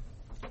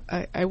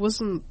I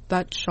wasn't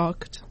that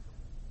shocked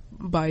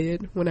by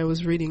it when I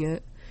was reading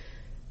it.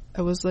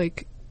 I was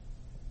like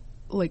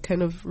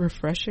kind of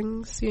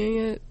refreshing seeing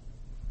it.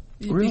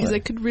 Really? Because I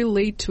could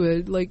relate to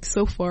it. Like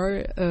so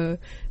far,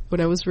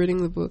 when I was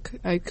reading the book,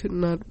 I could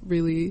not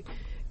really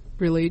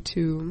relate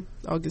to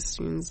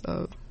Augustine's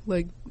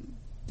like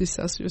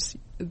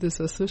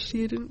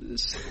disassociated,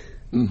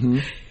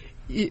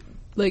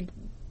 like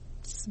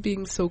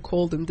being so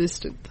cold and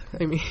distant.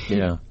 I mean,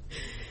 yeah.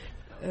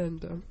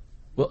 And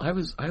well, I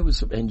was,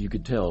 and you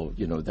could tell,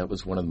 you know, that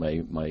was one of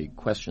my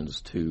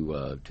questions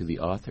to the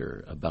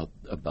author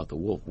about the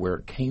wolf, where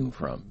it came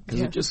from,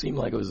 because it just seemed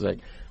like it was like,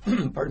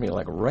 pardon me,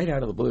 like right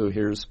out of the blue.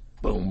 Here's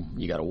boom,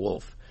 you got a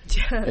wolf.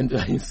 Yeah.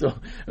 And so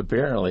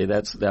apparently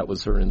that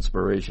was her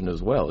inspiration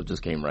as well. It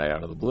just came right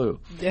out of the blue.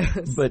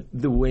 Yes. But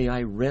the way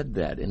I read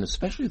that, and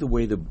especially the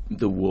way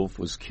the wolf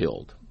was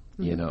killed,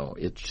 you know,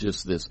 it's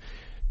just this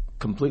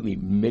completely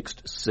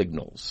mixed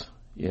signals.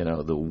 You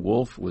know, the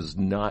wolf was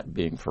not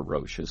being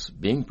ferocious,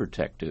 being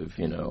protective,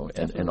 you know,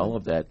 and all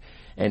of that.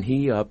 And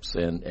he ups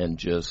and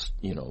just,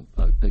 you know,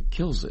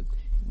 kills it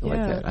like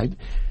that.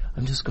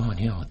 I'm just going,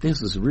 you know,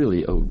 this is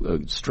really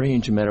a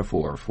strange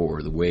metaphor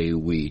for the way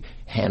we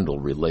handle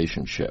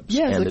relationships.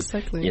 Yes, and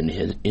exactly.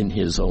 In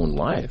his own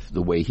life,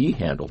 the way he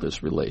handled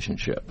this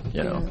relationship,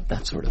 you know,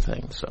 that sort of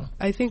thing. So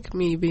I think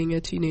me being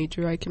a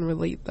teenager, I can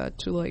relate that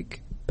to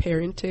like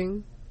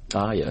parenting.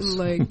 Ah, yes. And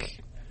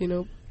like, you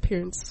know,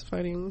 parents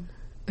fighting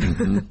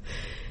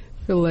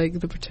for like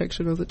the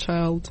protection of the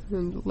child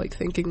and like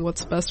thinking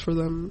what's best for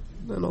them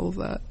and all of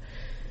that.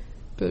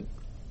 But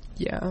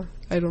yeah,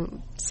 I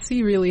don't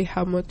see really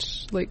how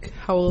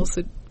else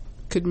it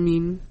could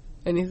mean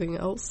anything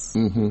else.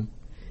 It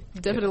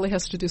definitely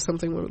has to do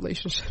something with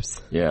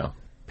relationships. Yeah.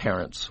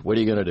 Parents, what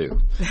are you going to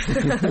do?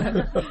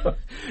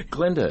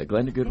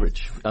 Glenda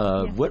Goodrich,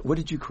 what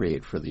did you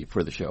create for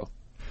the show?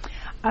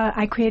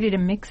 I created a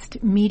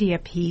mixed media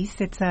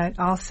piece. It's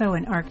also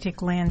an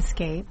Arctic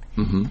landscape,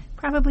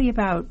 probably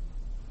about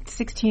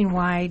 16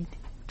 wide,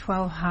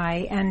 12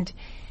 high, and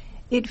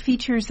it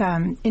features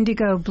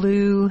indigo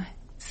blue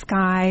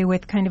sky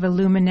with kind of a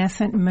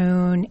luminescent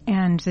moon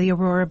and the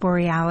aurora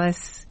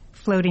borealis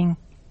floating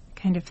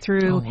kind of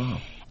through,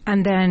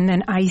 and then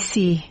an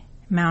icy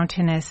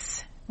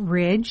mountainous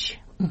ridge.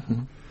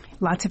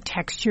 Lots of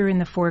texture in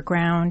the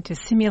foreground to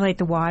simulate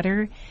the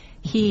water.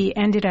 Augie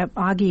ended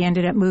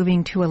up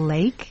moving to a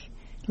Lake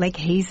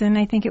Hazen,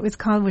 I think it was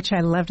called, which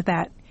I loved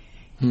that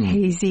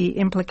hazy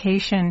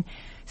implication.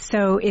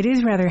 So it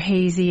is rather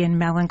hazy and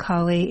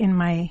melancholy in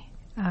my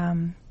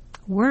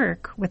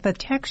work with the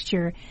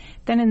texture.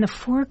 Then in the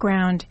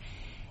foreground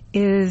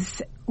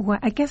is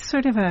I guess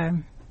sort of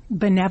a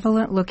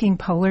benevolent-looking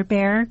polar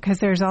bear, because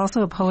there's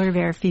also a polar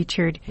bear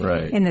featured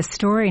in the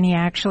story, and he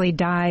actually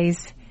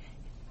dies,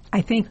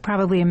 I think,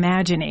 probably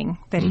imagining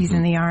that he's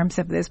in the arms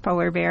of this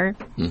polar bear.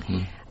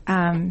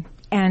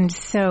 And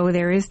so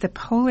there is the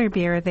polar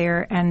bear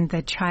there, and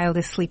the child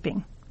is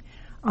sleeping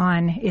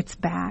on its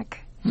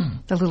back,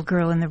 the little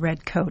girl in the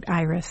red coat,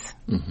 Iris.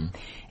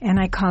 And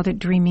I called it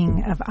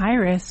Dreaming of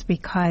Iris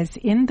because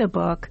in the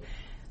book,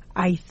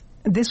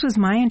 this was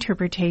my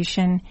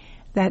interpretation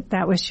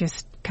that was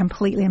just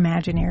completely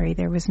imaginary.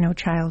 There was no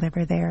child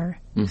ever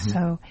there.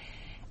 So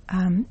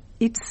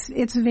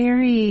it's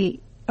very...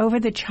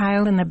 Over the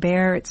child and the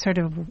bear, it's sort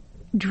of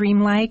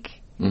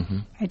dreamlike.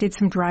 I did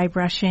some dry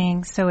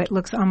brushing, so it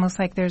looks almost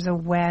like there's a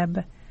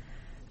web,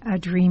 a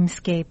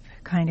dreamscape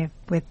kind of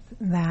with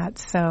that.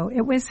 So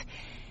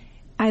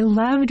I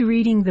loved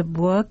reading the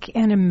book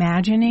and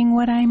imagining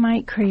what I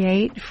might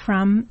create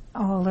from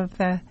all of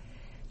the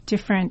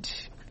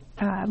different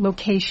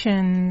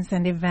locations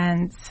and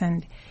events,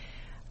 and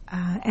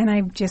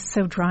I'm just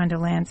so drawn to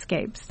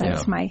landscapes.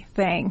 That's my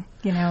thing,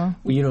 you know.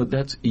 Well, you know,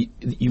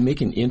 you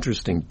make an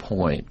interesting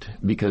point,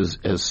 because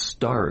as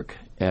stark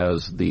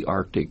as the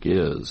Arctic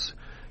is,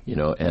 you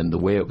know, and the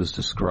way it was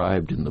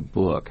described in the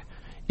book,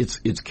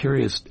 it's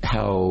curious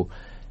how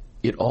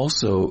it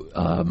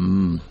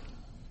also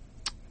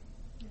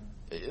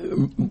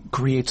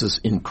creates this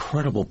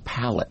incredible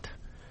palette,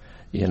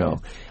 you know.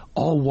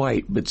 all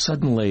white, but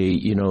suddenly,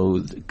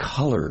 the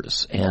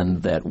colors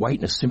and that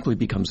whiteness simply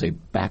becomes a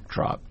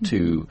backdrop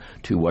to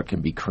what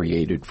can be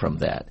created from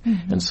that.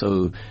 Mm-hmm. And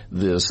so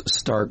this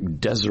stark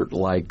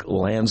desert-like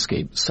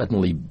landscape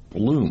suddenly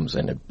blooms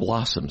and it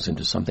blossoms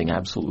into something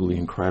absolutely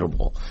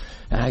incredible.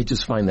 And I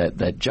just find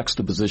that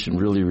juxtaposition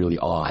really, really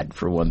odd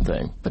for one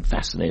thing, but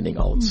fascinating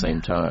all at the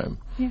same time.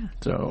 Yeah,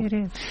 so it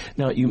is.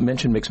 Now, you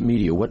mentioned mixed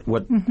media.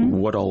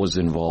 What all is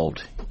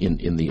involved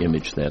in the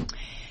image then?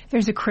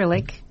 There's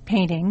acrylic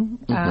painting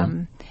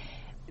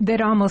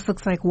that almost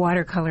looks like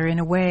watercolor in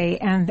a way,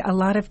 and a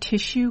lot of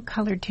tissue,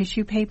 colored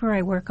tissue paper.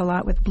 I work a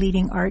lot with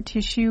bleeding art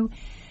tissue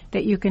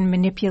that you can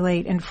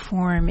manipulate and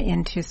form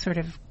into sort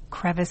of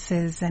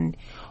crevices and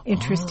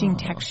interesting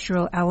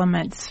textural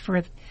elements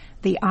for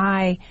the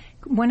eye.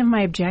 One of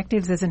my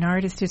objectives as an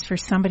artist is for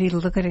somebody to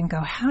look at it and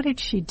go, how did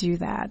she do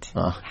that?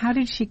 How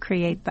did she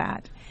create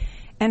that?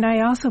 And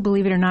I also,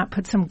 believe it or not,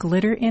 put some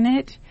glitter in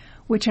it,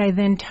 which I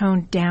then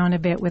toned down a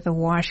bit with a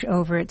wash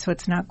over it so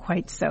it's not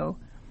quite so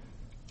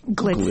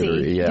glitzy.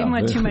 Glittery, yeah. Didn't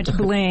want too much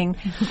bling.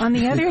 On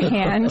the other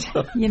hand,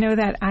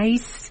 that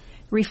ice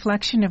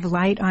reflection of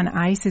light on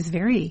ice is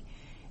very,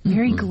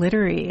 very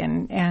glittery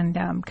and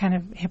kind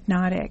of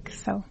hypnotic.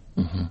 So,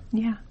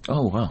 yeah.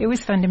 Oh, wow. It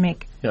was fun to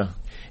make. Yeah.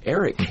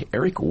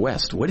 Eric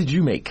West, what did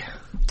you make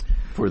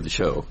for the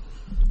show?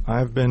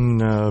 I've been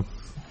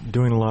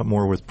doing a lot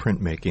more with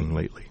printmaking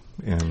lately.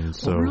 And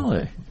so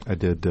really? I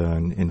did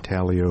an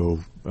intaglio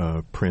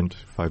print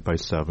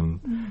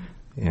 5x7,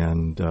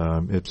 and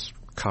it's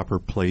copper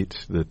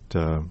plate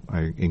that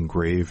I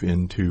engrave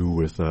into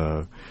with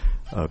a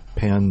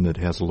pen that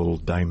has a little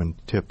diamond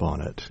tip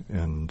on it.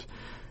 And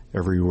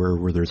everywhere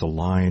where there's a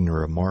line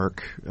or a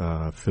mark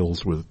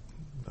fills with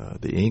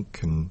the ink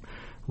and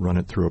run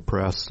it through a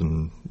press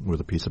and with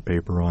a piece of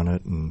paper on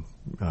it. And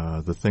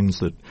the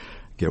things that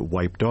get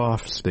wiped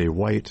off stay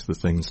white. The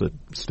things that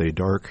stay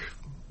dark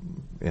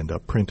end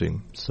up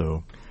printing.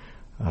 So,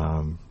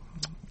 and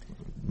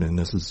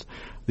this is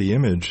the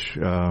image.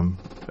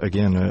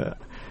 Again,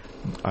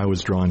 I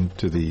was drawn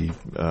to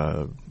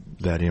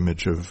that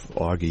image of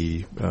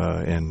Augie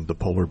and the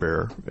polar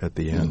bear at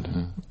the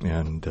end,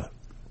 and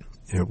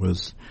it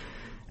was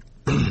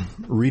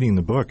reading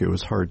the book. It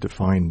was hard to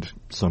find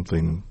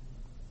something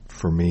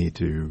for me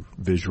to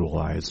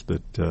visualize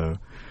that.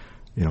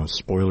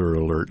 Spoiler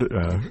alert.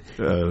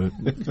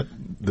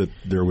 That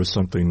there was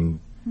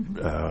something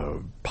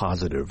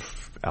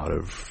positive out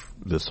of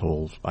this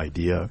whole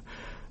idea.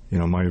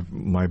 My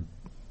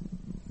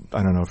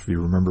I don't know if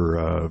you remember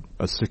a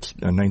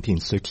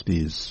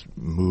 1960s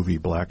movie,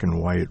 black and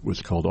white,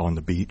 was called On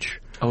the Beach.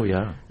 Oh,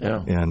 yeah,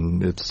 yeah.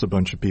 And it's a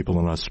bunch of people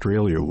in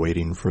Australia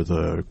waiting for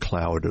the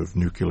cloud of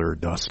nuclear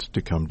dust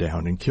to come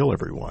down and kill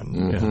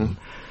everyone.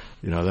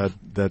 And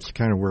that's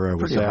kind of where I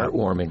was pretty at.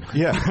 Heartwarming.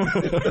 Yeah.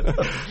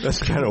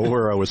 That's kind of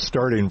where I was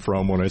starting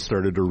from when I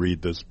started to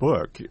read this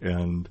book.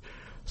 And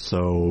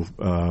so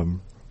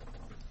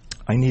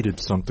I needed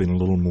something a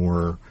little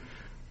more,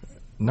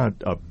 not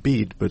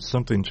upbeat, but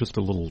something just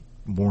a little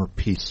more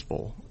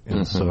peaceful.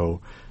 And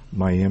so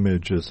my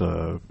image goes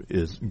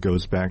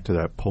back to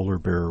that polar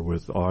bear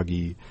with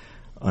Augie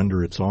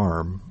under its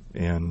arm,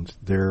 and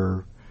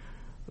they're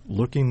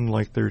looking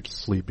like they're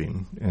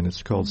sleeping, and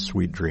it's called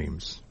Sweet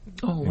Dreams.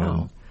 Oh,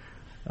 wow.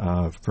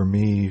 And, for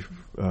me,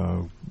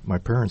 my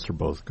parents are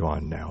both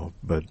gone now,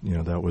 but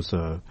that was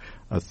a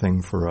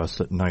thing for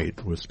us at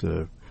night.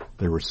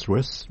 They were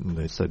Swiss, and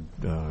they said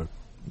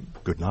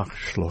 "Good Nacht,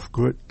 schlaf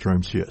gut,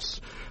 träum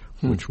süß,"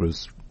 which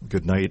was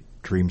 "Good night,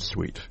 dream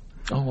sweet."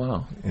 Oh,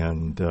 wow.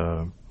 And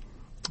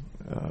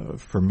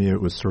for me,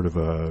 it was sort of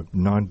a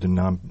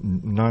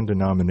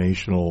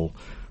non-denominational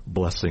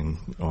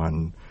blessing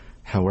on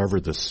however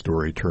this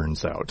story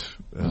turns out.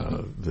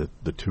 That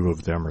the two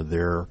of them are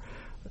there,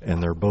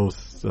 and they're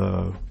both,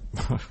 I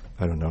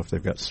don't know if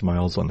they've got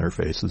smiles on their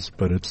faces,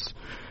 but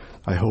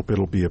I hope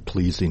it'll be a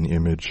pleasing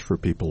image for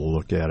people to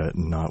look at it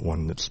and not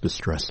one that's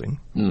distressing.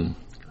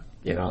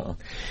 Yeah.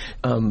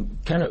 Kind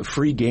of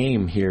free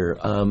game here.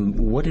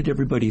 What did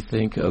everybody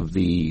think of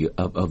the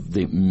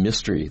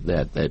mystery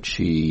that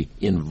she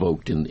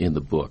invoked in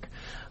the book,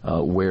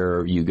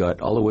 where you got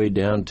all the way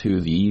down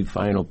to the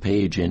final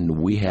page and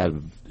we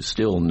have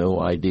still no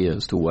idea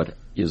as to what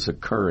is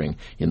occurring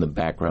in the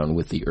background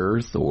with the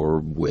Earth or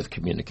with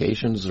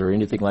communications or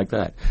anything like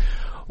that?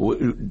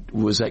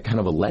 Was that kind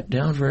of a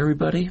letdown for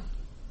everybody?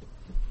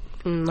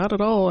 Not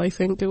at all. I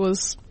think it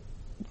was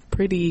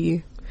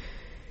pretty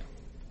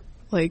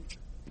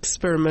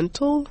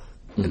experimental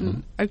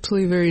and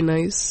actually very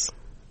nice.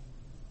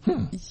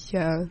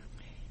 Yeah.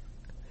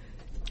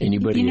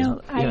 Anybody?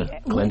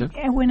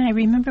 Glenda?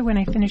 When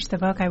I finished the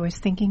book, I was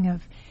thinking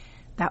of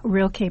that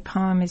Rilke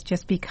poem is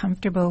just be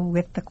comfortable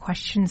with the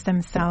questions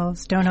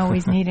themselves. Don't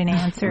always need an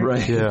answer.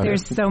 Right. Yeah.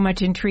 There's so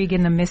much intrigue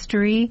in the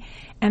mystery.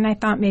 And I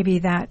thought maybe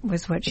that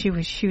was what she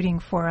was shooting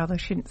for, although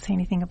she didn't say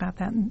anything about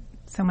that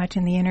so much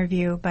in the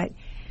interview. But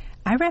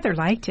I rather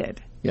liked it.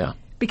 Yeah.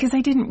 because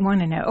I didn't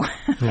want to know.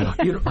 Yeah.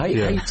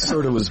 I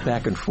sort of was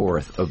back and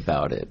forth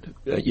about it.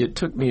 It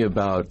took me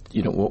about,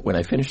 when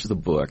I finished the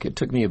book, it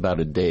took me about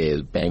a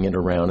day banging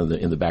around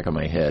in the back of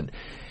my head.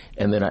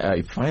 And then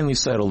I finally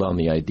settled on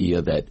the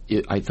idea that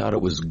I thought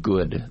it was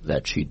good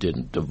that she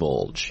didn't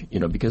divulge,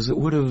 because it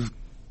would have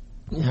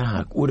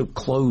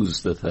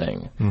closed the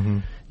thing,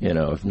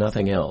 if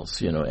nothing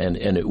else,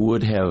 and it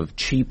would have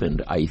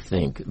cheapened, I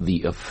think,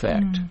 the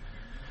effect.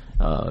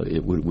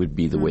 It would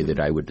be the way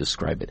that I would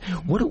describe it.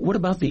 What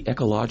about the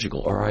ecological,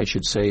 or I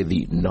should say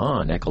the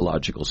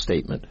non-ecological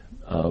statement?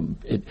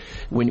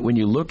 When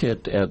you look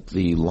at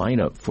the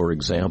lineup, for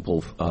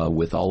example,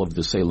 with all of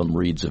the Salem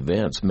Reads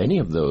events, many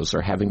of those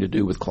are having to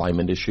do with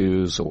climate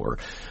issues or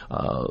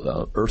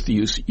earth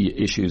use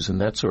issues and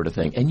that sort of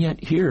thing. And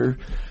yet here,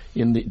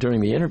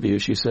 during the interview,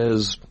 she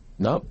says,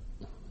 nope,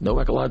 no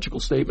ecological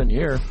statement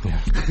here.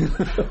 Yeah.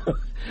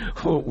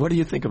 Well, what do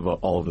you think about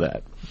all of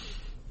that?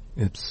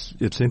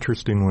 It's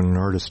interesting when an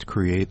artist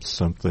creates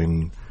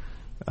something,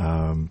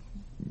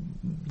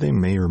 they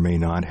may or may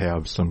not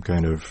have some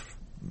kind of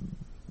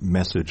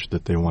message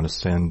that they want to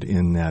send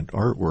in that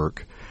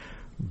artwork,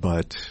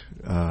 but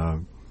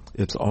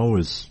it's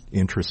always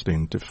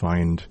interesting to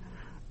find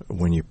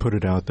when you put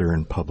it out there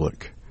in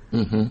public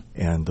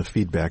and the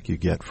feedback you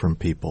get from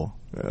people,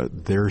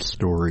 their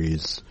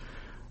stories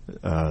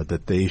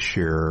that they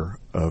share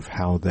of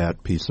how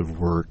that piece of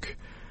work,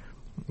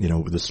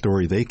 the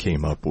story they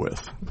came up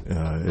with.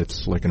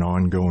 It's like an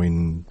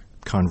ongoing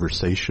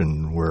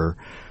conversation where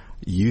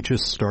you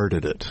just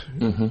started it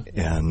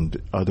and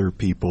other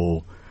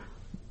people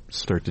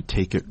start to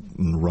take it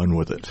and run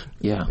with it.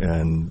 Yeah.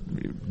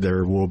 And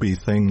there will be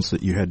things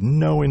that you had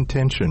no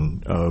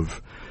intention of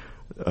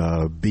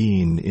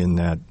being in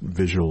that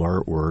visual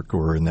artwork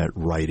or in that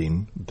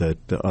writing, that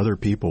other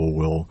people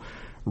will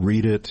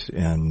read it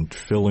and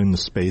fill in the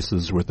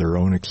spaces with their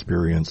own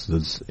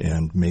experiences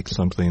and make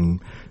something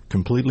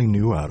completely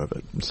new out of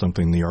it,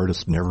 something the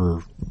artist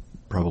never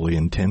probably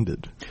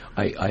intended.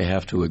 I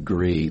have to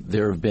agree.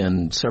 There have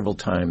been several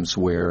times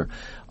where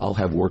I'll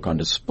have work on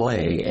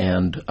display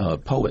and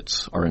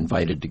poets are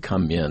invited to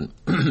come in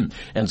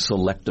and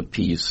select a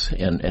piece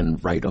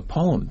and write a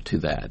poem to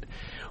that.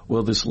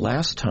 Well, this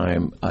last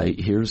time,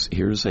 here's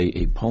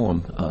a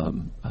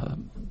poem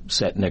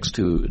set next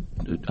to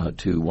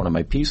one of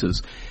my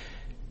pieces,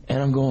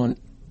 and I'm going,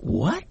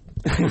 what?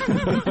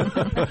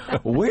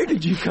 Where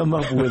did you come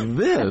up with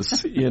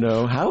this?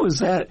 How is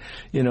that,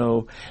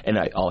 and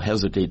I'll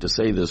hesitate to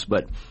say this,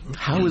 but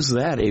how is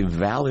that a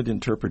valid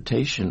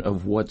interpretation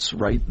of what's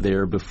right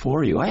there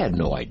before you? I had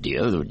no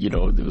idea,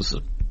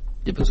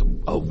 it was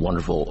a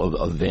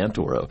wonderful event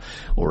or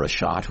a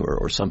shot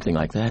or something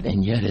like that,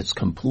 and yet it's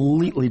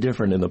completely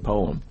different in the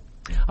poem.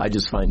 I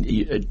just find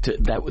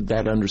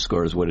that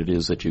underscores what it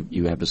is that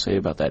you have to say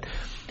about that.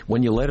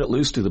 When you let it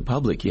loose to the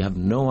public, you have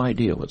no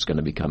idea what's going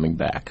to be coming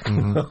back.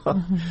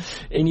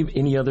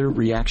 Any other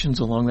reactions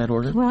along that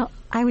order? Well,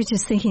 I was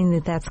just thinking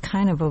that that's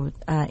kind of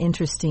a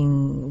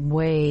interesting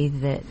way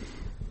that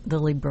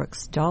Lily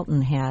Brooks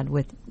Dalton had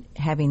with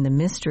having the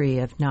mystery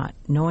of not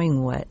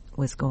knowing what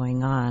was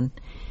going on.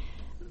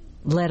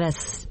 Let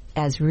us,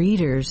 as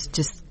readers,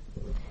 just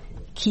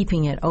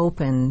keeping it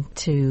open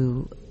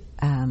to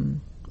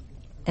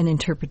an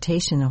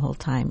interpretation the whole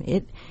time.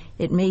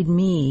 It made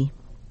me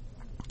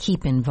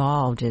keep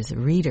involved as a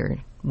reader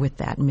with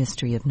that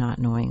mystery of not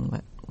knowing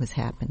what was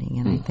happening,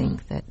 and I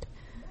think that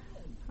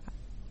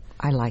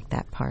I like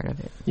that part of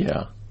it.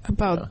 Yeah.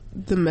 About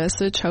the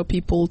message, how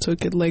people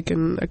took it like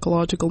an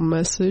ecological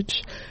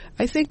message.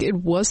 I think it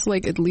was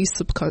like at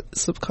least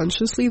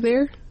subconsciously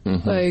there,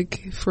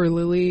 like for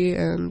Lily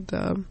and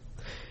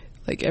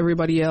like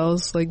everybody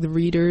else, like the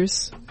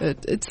readers.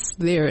 It's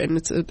there and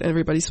it's in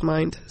everybody's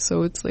mind.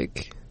 So it's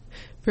like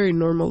very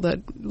normal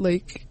that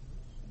like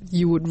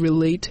you would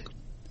relate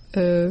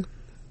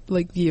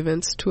like the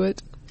events to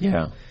it.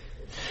 Yeah.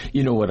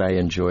 What I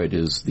enjoyed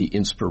is the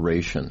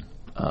inspiration.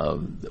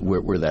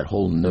 Where that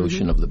whole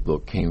notion of the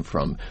book came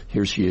from.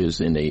 Here she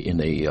is in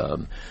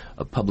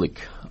a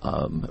public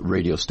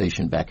radio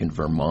station back in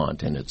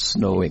Vermont, and it's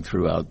snowing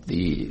throughout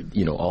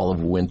all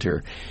of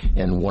winter,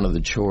 and one of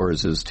the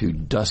chores is to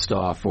dust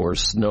off or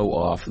snow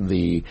off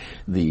the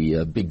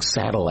big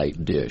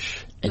satellite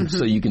dish. And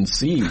so you can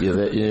see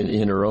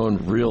in her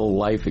own real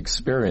life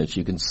experience,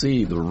 you can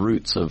see the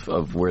roots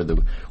of where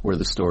the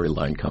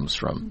storyline comes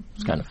from.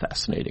 It's kind of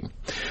fascinating.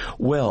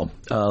 Well,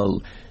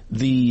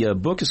 the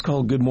book is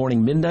called Good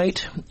Morning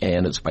Midnight,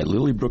 and it's by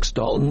Lily Brooks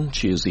Dalton.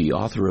 She is the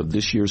author of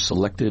this year's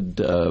selected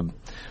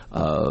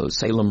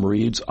Salem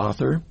Reads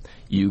author.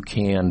 You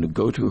can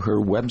go to her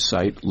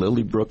website,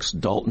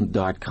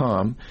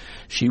 lilybrooksdalton.com.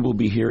 She will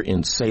be here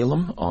in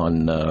Salem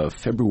on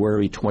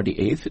February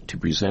 28th to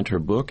present her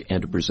book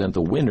and to present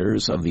the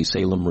winners of the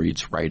Salem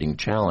Reads Writing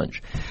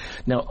Challenge.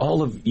 Now,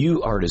 all of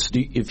you artists,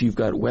 if you've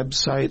got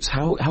websites,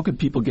 how can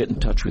people get in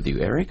touch with you,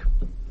 Eric?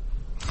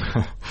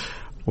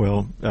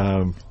 Well,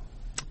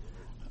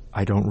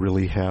 I don't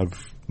really have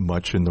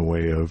much in the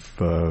way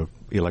of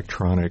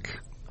electronic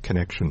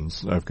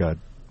connections. I've got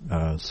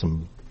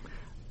some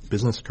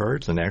business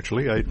cards, and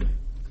actually,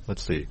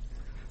 let's see,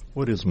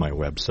 what is my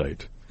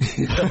website?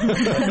 Here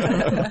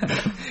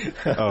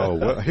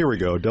we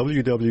go.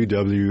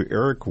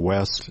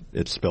 www.ericwest,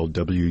 it's spelled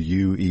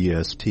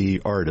W-U-E-S-T,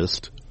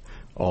 artist,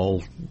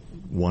 all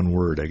one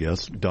word, I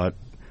guess,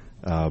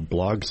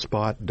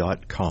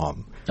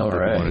 blogspot.com. All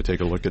right. If you want to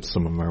take a look at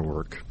some of my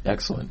work.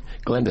 Excellent.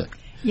 Glenda.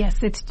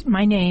 Yes, it's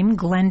my name,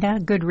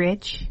 Glenda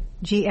Goodrich,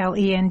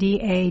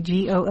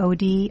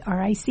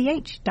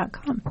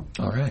 GlendaGoodrich.com.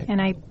 All right.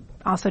 And I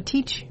also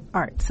teach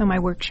art, so my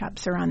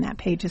workshops are on that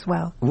page as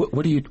well.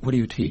 What do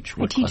you teach?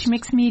 I teach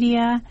mixed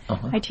media.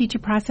 I teach a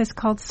process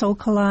called soul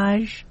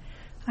collage.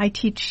 I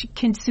teach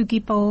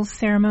kintsugi bowl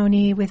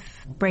ceremony with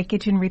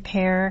breakage and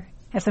repair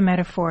as a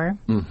metaphor.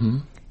 Mm-hmm.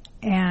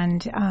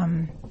 And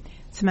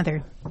some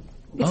other.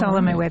 It's all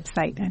on my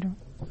website. I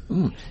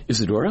don't.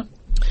 Isadora?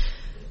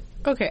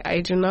 Okay,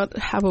 I do not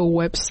have a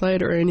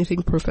website or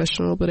anything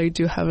professional, but I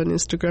do have an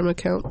Instagram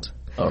account.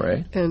 All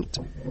right. And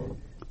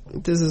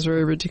this is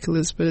very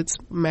ridiculous, but it's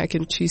mac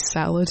and cheese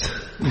salad.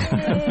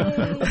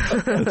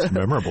 It's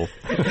memorable.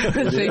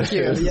 Thank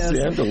you. Yes.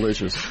 And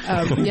delicious.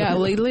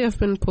 Lately I've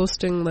been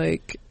posting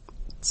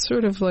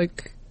sort of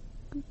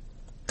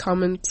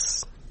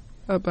comments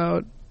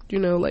about,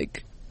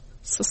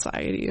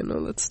 society and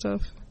all that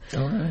stuff.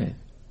 All right.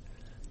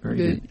 Very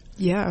good.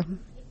 Yeah.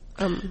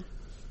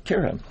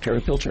 Kara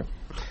Pilcher.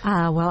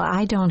 Well,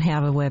 I don't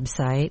have a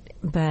website,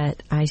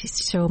 but I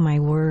show my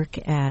work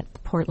at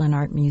Portland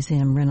Art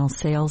Museum Rental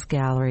Sales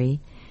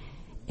Gallery,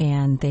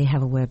 and they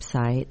have a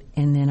website.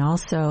 And then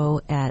also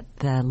at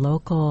the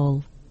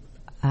local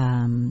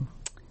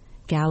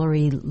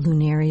gallery,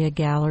 Lunaria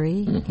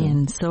Gallery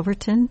in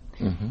Silverton.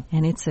 Mm-hmm.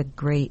 And it's a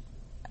great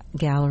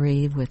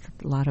gallery with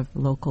a lot of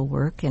local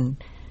work,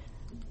 and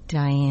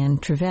Diane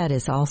Trivette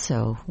is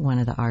also one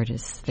of the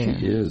artists there.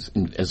 She is.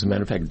 And as a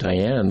matter of fact,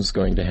 Diane's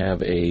going to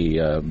have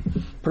a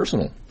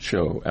personal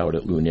show out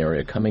at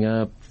Lunaria coming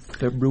up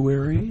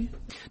February.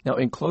 Now,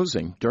 in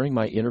closing, during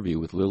my interview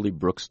with Lily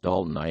Brooks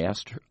Dalton, I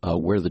asked her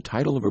where the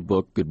title of her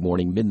book, Good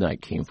Morning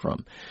Midnight, came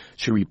from.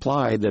 She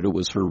replied that it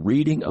was her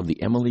reading of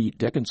the Emily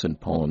Dickinson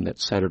poem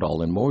that set it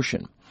all in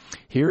motion.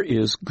 Here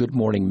is Good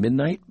Morning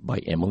Midnight by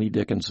Emily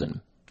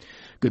Dickinson.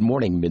 Good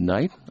morning,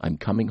 midnight. I'm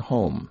coming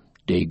home.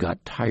 Day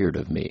got tired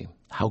of me.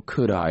 How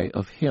could I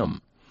of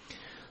him?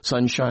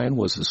 Sunshine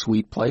was a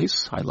sweet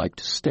place. I liked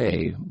to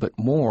stay, but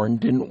morn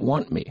didn't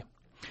want me.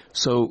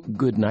 So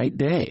good night,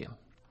 day.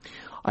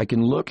 I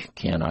can look,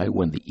 can I,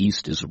 when the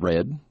east is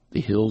red?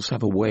 The hills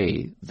have a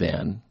way,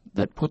 then,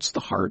 that puts the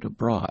heart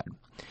abroad.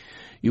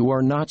 You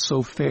are not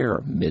so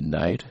fair,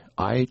 midnight.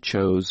 I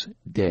chose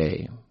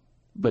day.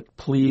 But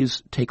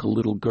please take a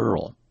little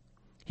girl.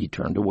 He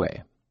turned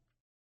away.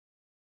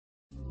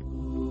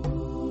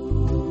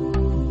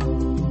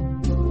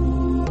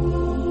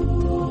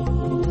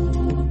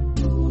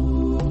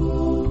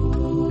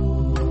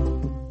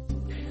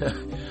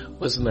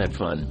 Wasn't that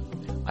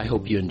fun? I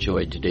hope you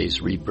enjoyed today's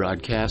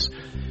rebroadcast.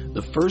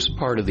 The first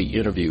part of the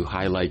interview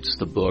highlights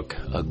the book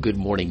Good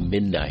Morning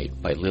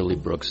Midnight by Lily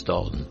Brooks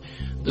Dalton.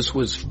 This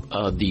was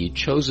the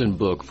chosen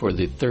book for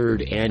the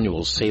 3rd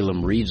annual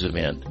Salem Reads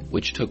event,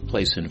 which took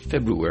place in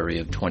February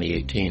of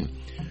 2018.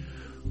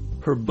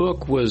 Her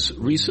book was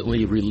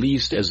recently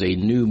released as a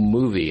new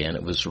movie, and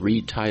it was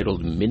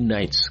retitled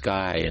Midnight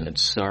Sky, and it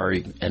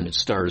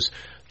stars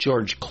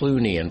George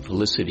Clooney and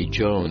Felicity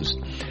Jones.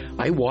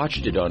 I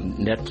watched it on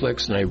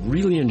Netflix, and I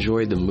really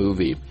enjoyed the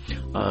movie.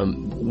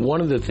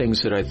 One of the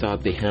things that I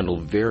thought they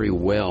handled very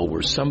well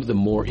were some of the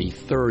more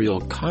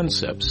ethereal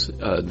concepts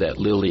that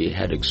Lily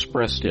had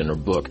expressed in her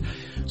book,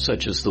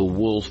 such as the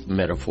wolf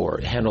metaphor.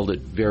 It handled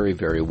it very,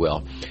 very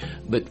well.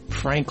 But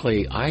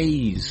frankly,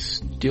 I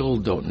still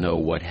don't know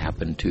what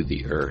happened to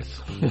the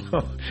earth.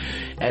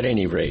 At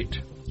any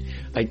rate,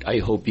 I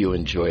hope you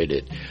enjoyed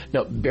it.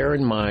 Now, bear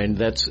in mind,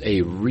 that's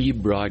a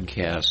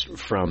rebroadcast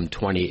from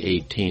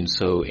 2018,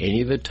 so any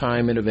of the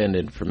time and event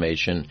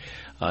information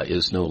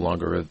is no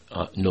longer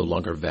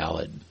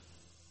valid.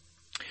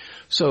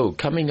 So,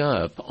 coming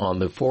up on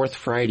the 4th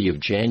Friday of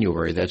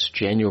January, that's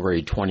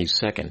January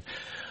 22nd,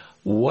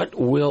 what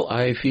will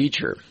I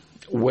feature?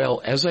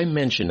 Well, as I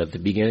mentioned at the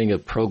beginning of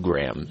the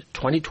program,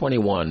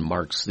 2021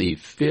 marks the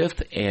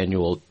 5th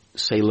annual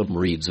Salem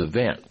Reads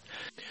event.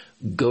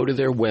 Go to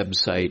their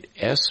website,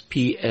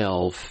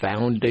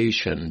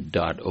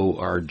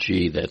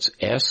 splfoundation.org. That's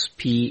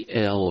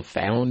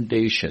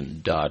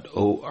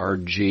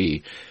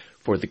splfoundation.org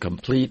for the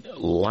complete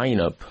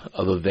lineup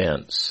of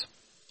events.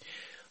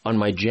 On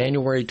my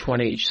January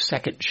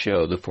 22nd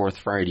show, the 4th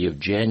Friday of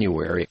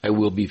January, I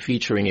will be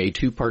featuring a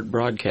 2-part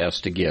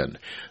broadcast again.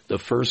 The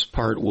first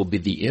part will be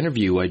the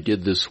interview I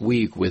did this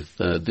week with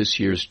this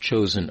year's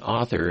chosen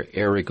author,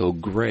 Eric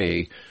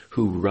O'Grey,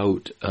 who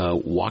wrote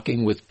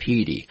Walking with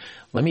Petey.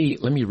 Let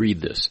me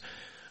read this.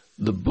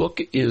 The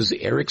book is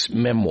Eric's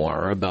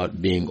memoir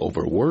about being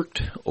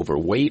overworked,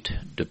 overweight,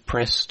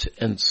 depressed,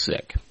 and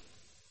sick.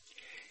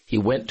 He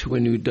went to a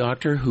new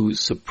doctor who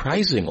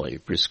surprisingly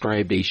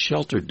prescribed a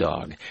shelter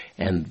dog,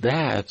 and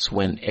that's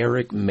when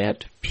Eric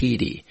met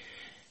Petey,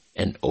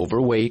 an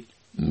overweight,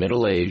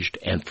 middle-aged,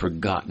 and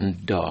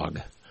forgotten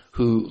dog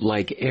who,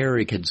 like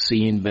Eric, had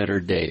seen better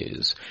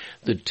days.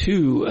 The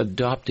two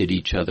adopted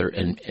each other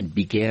and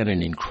began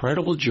an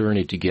incredible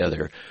journey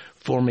together,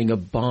 forming a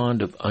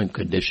bond of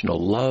unconditional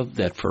love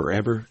that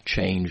forever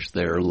changed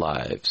their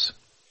lives.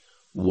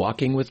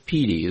 Walking with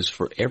Petey is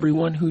for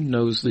everyone who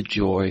knows the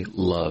joy,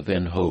 love,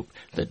 and hope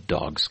that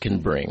dogs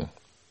can bring.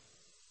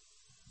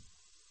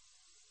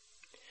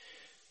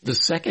 The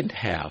second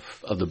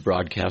half of the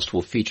broadcast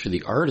will feature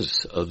the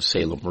artists of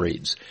Salem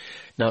Reads.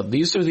 Now,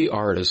 these are the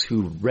artists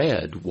who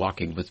read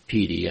Walking with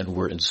Petey and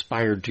were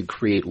inspired to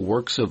create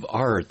works of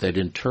art that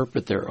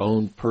interpret their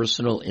own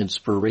personal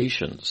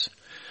inspirations.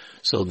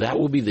 So that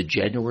will be the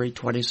January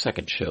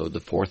 22nd show,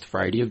 the fourth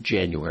Friday of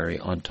January,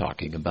 on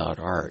Talking About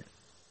Art.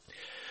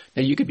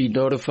 Now, you can be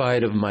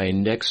notified of my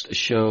next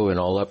show and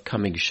all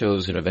upcoming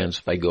shows and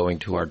events by going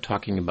to our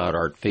Talking About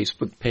Art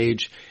Facebook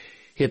page.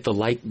 Hit the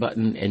like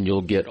button and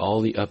you'll get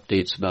all the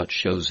updates about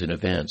shows and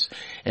events.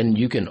 And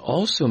you can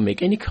also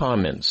make any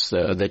comments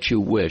that you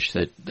wish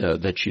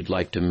that you'd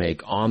like to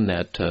make on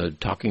that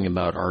Talking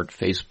About Art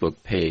Facebook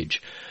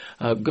page.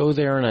 Go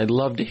there, and I'd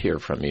love to hear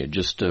from you.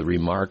 Just a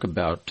remark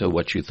about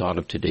what you thought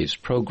of today's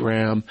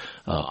program,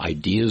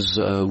 ideas,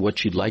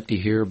 what you'd like to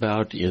hear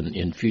about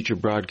in future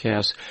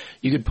broadcasts.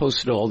 You could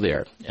post it all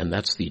there, and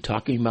that's the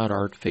Talking About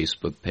Art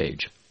Facebook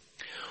page.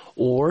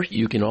 Or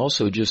you can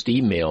also just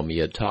email me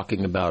at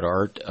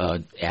talkingaboutart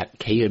at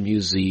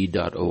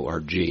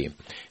kmuz.org,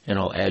 and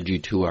I'll add you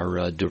to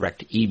our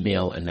direct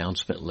email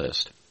announcement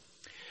list.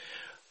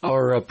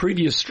 Our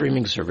previous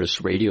streaming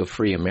service, Radio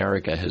Free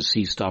America, has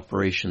ceased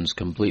operations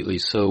completely,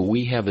 so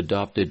we have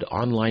adopted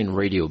Online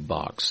Radio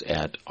Box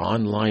at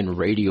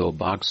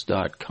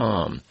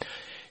onlineradiobox.com,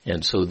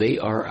 and so they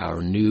are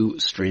our new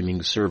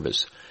streaming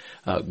service.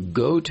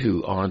 Go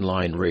to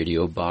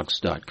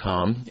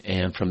onlineradiobox.com,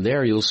 and from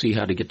there you'll see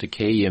how to get to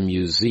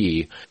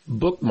KMUZ.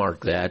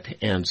 Bookmark that,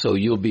 and so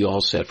you'll be all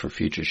set for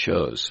future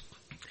shows.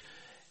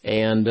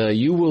 And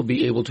you will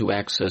be able to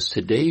access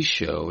today's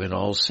show and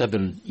all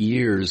 7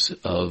 years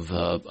of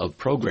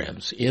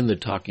programs in the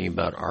Talking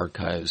About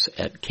archives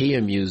at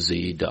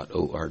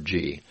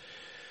kmuz.org.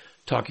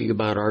 Talking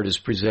About Art is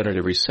presented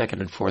every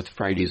second and fourth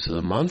Fridays of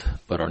the month,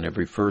 but on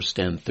every first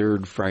and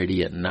third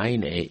Friday at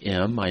 9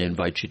 a.m., I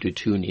invite you to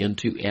tune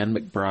into Ann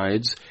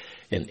McBride's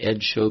and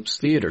Ed Shope's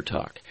Theater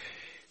Talk.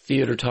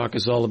 Theater Talk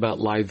is all about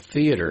live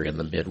theater in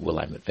the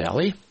Mid-Willamette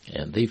Valley,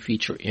 and they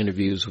feature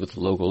interviews with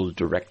local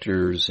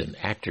directors and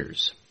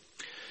actors.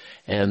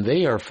 And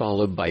they are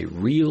followed by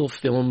Real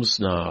Film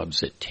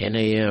Snobs at 10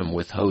 a.m.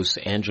 with hosts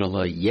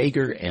Angela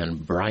Yeager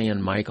and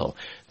Brian Michael.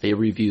 They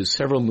review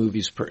several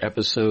movies per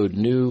episode,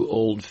 new,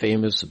 old,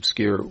 famous,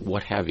 obscure,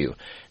 what have you.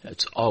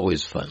 It's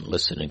always fun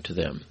listening to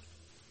them.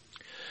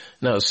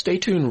 Now, stay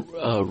tuned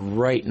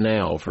right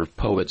now for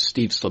poet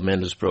Steve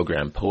Slamenda's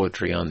program,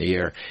 Poetry on the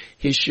Air.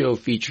 His show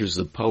features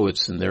the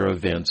poets and their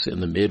events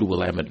in the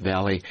Mid-Willamette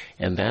Valley,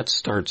 and that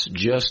starts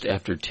just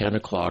after 10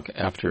 o'clock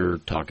after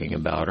Talking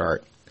About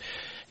Art.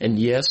 And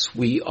yes,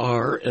 we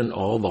are an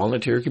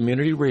all-volunteer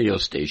community radio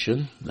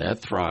station that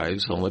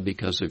thrives only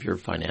because of your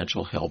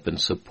financial help and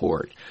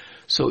support.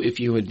 So if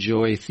you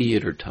enjoy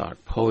Theater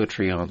Talk,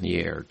 Poetry on the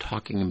Air,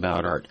 Talking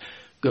About Art,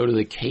 go to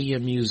the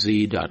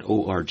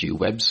kmuz.org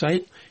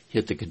website,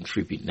 hit the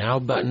Contribute Now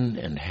button,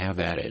 and have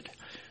at it.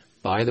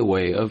 By the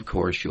way, of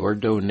course, your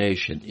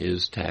donation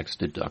is tax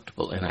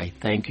deductible, and I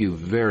thank you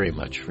very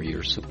much for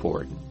your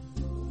support.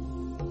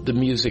 The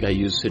music I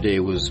used today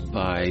was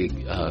by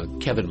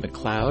Kevin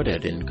MacLeod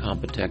at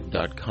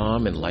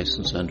Incompetech.com and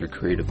licensed under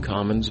Creative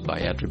Commons by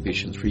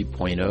Attribution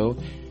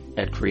 3.0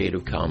 at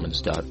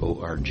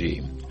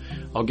creativecommons.org.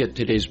 I'll get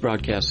today's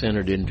broadcast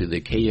entered into the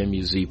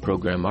KMUZ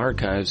program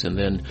archives, and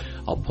then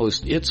I'll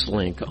post its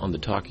link on the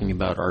Talking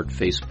About Art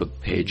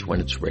Facebook page when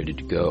it's ready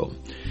to go.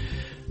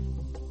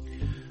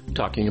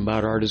 Talking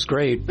About Art is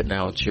great, but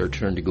now it's your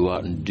turn to go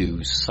out and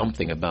do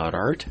something about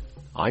art.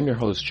 I'm your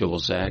host, Joel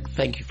Zack.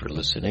 Thank you for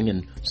listening,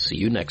 and see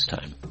you next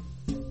time.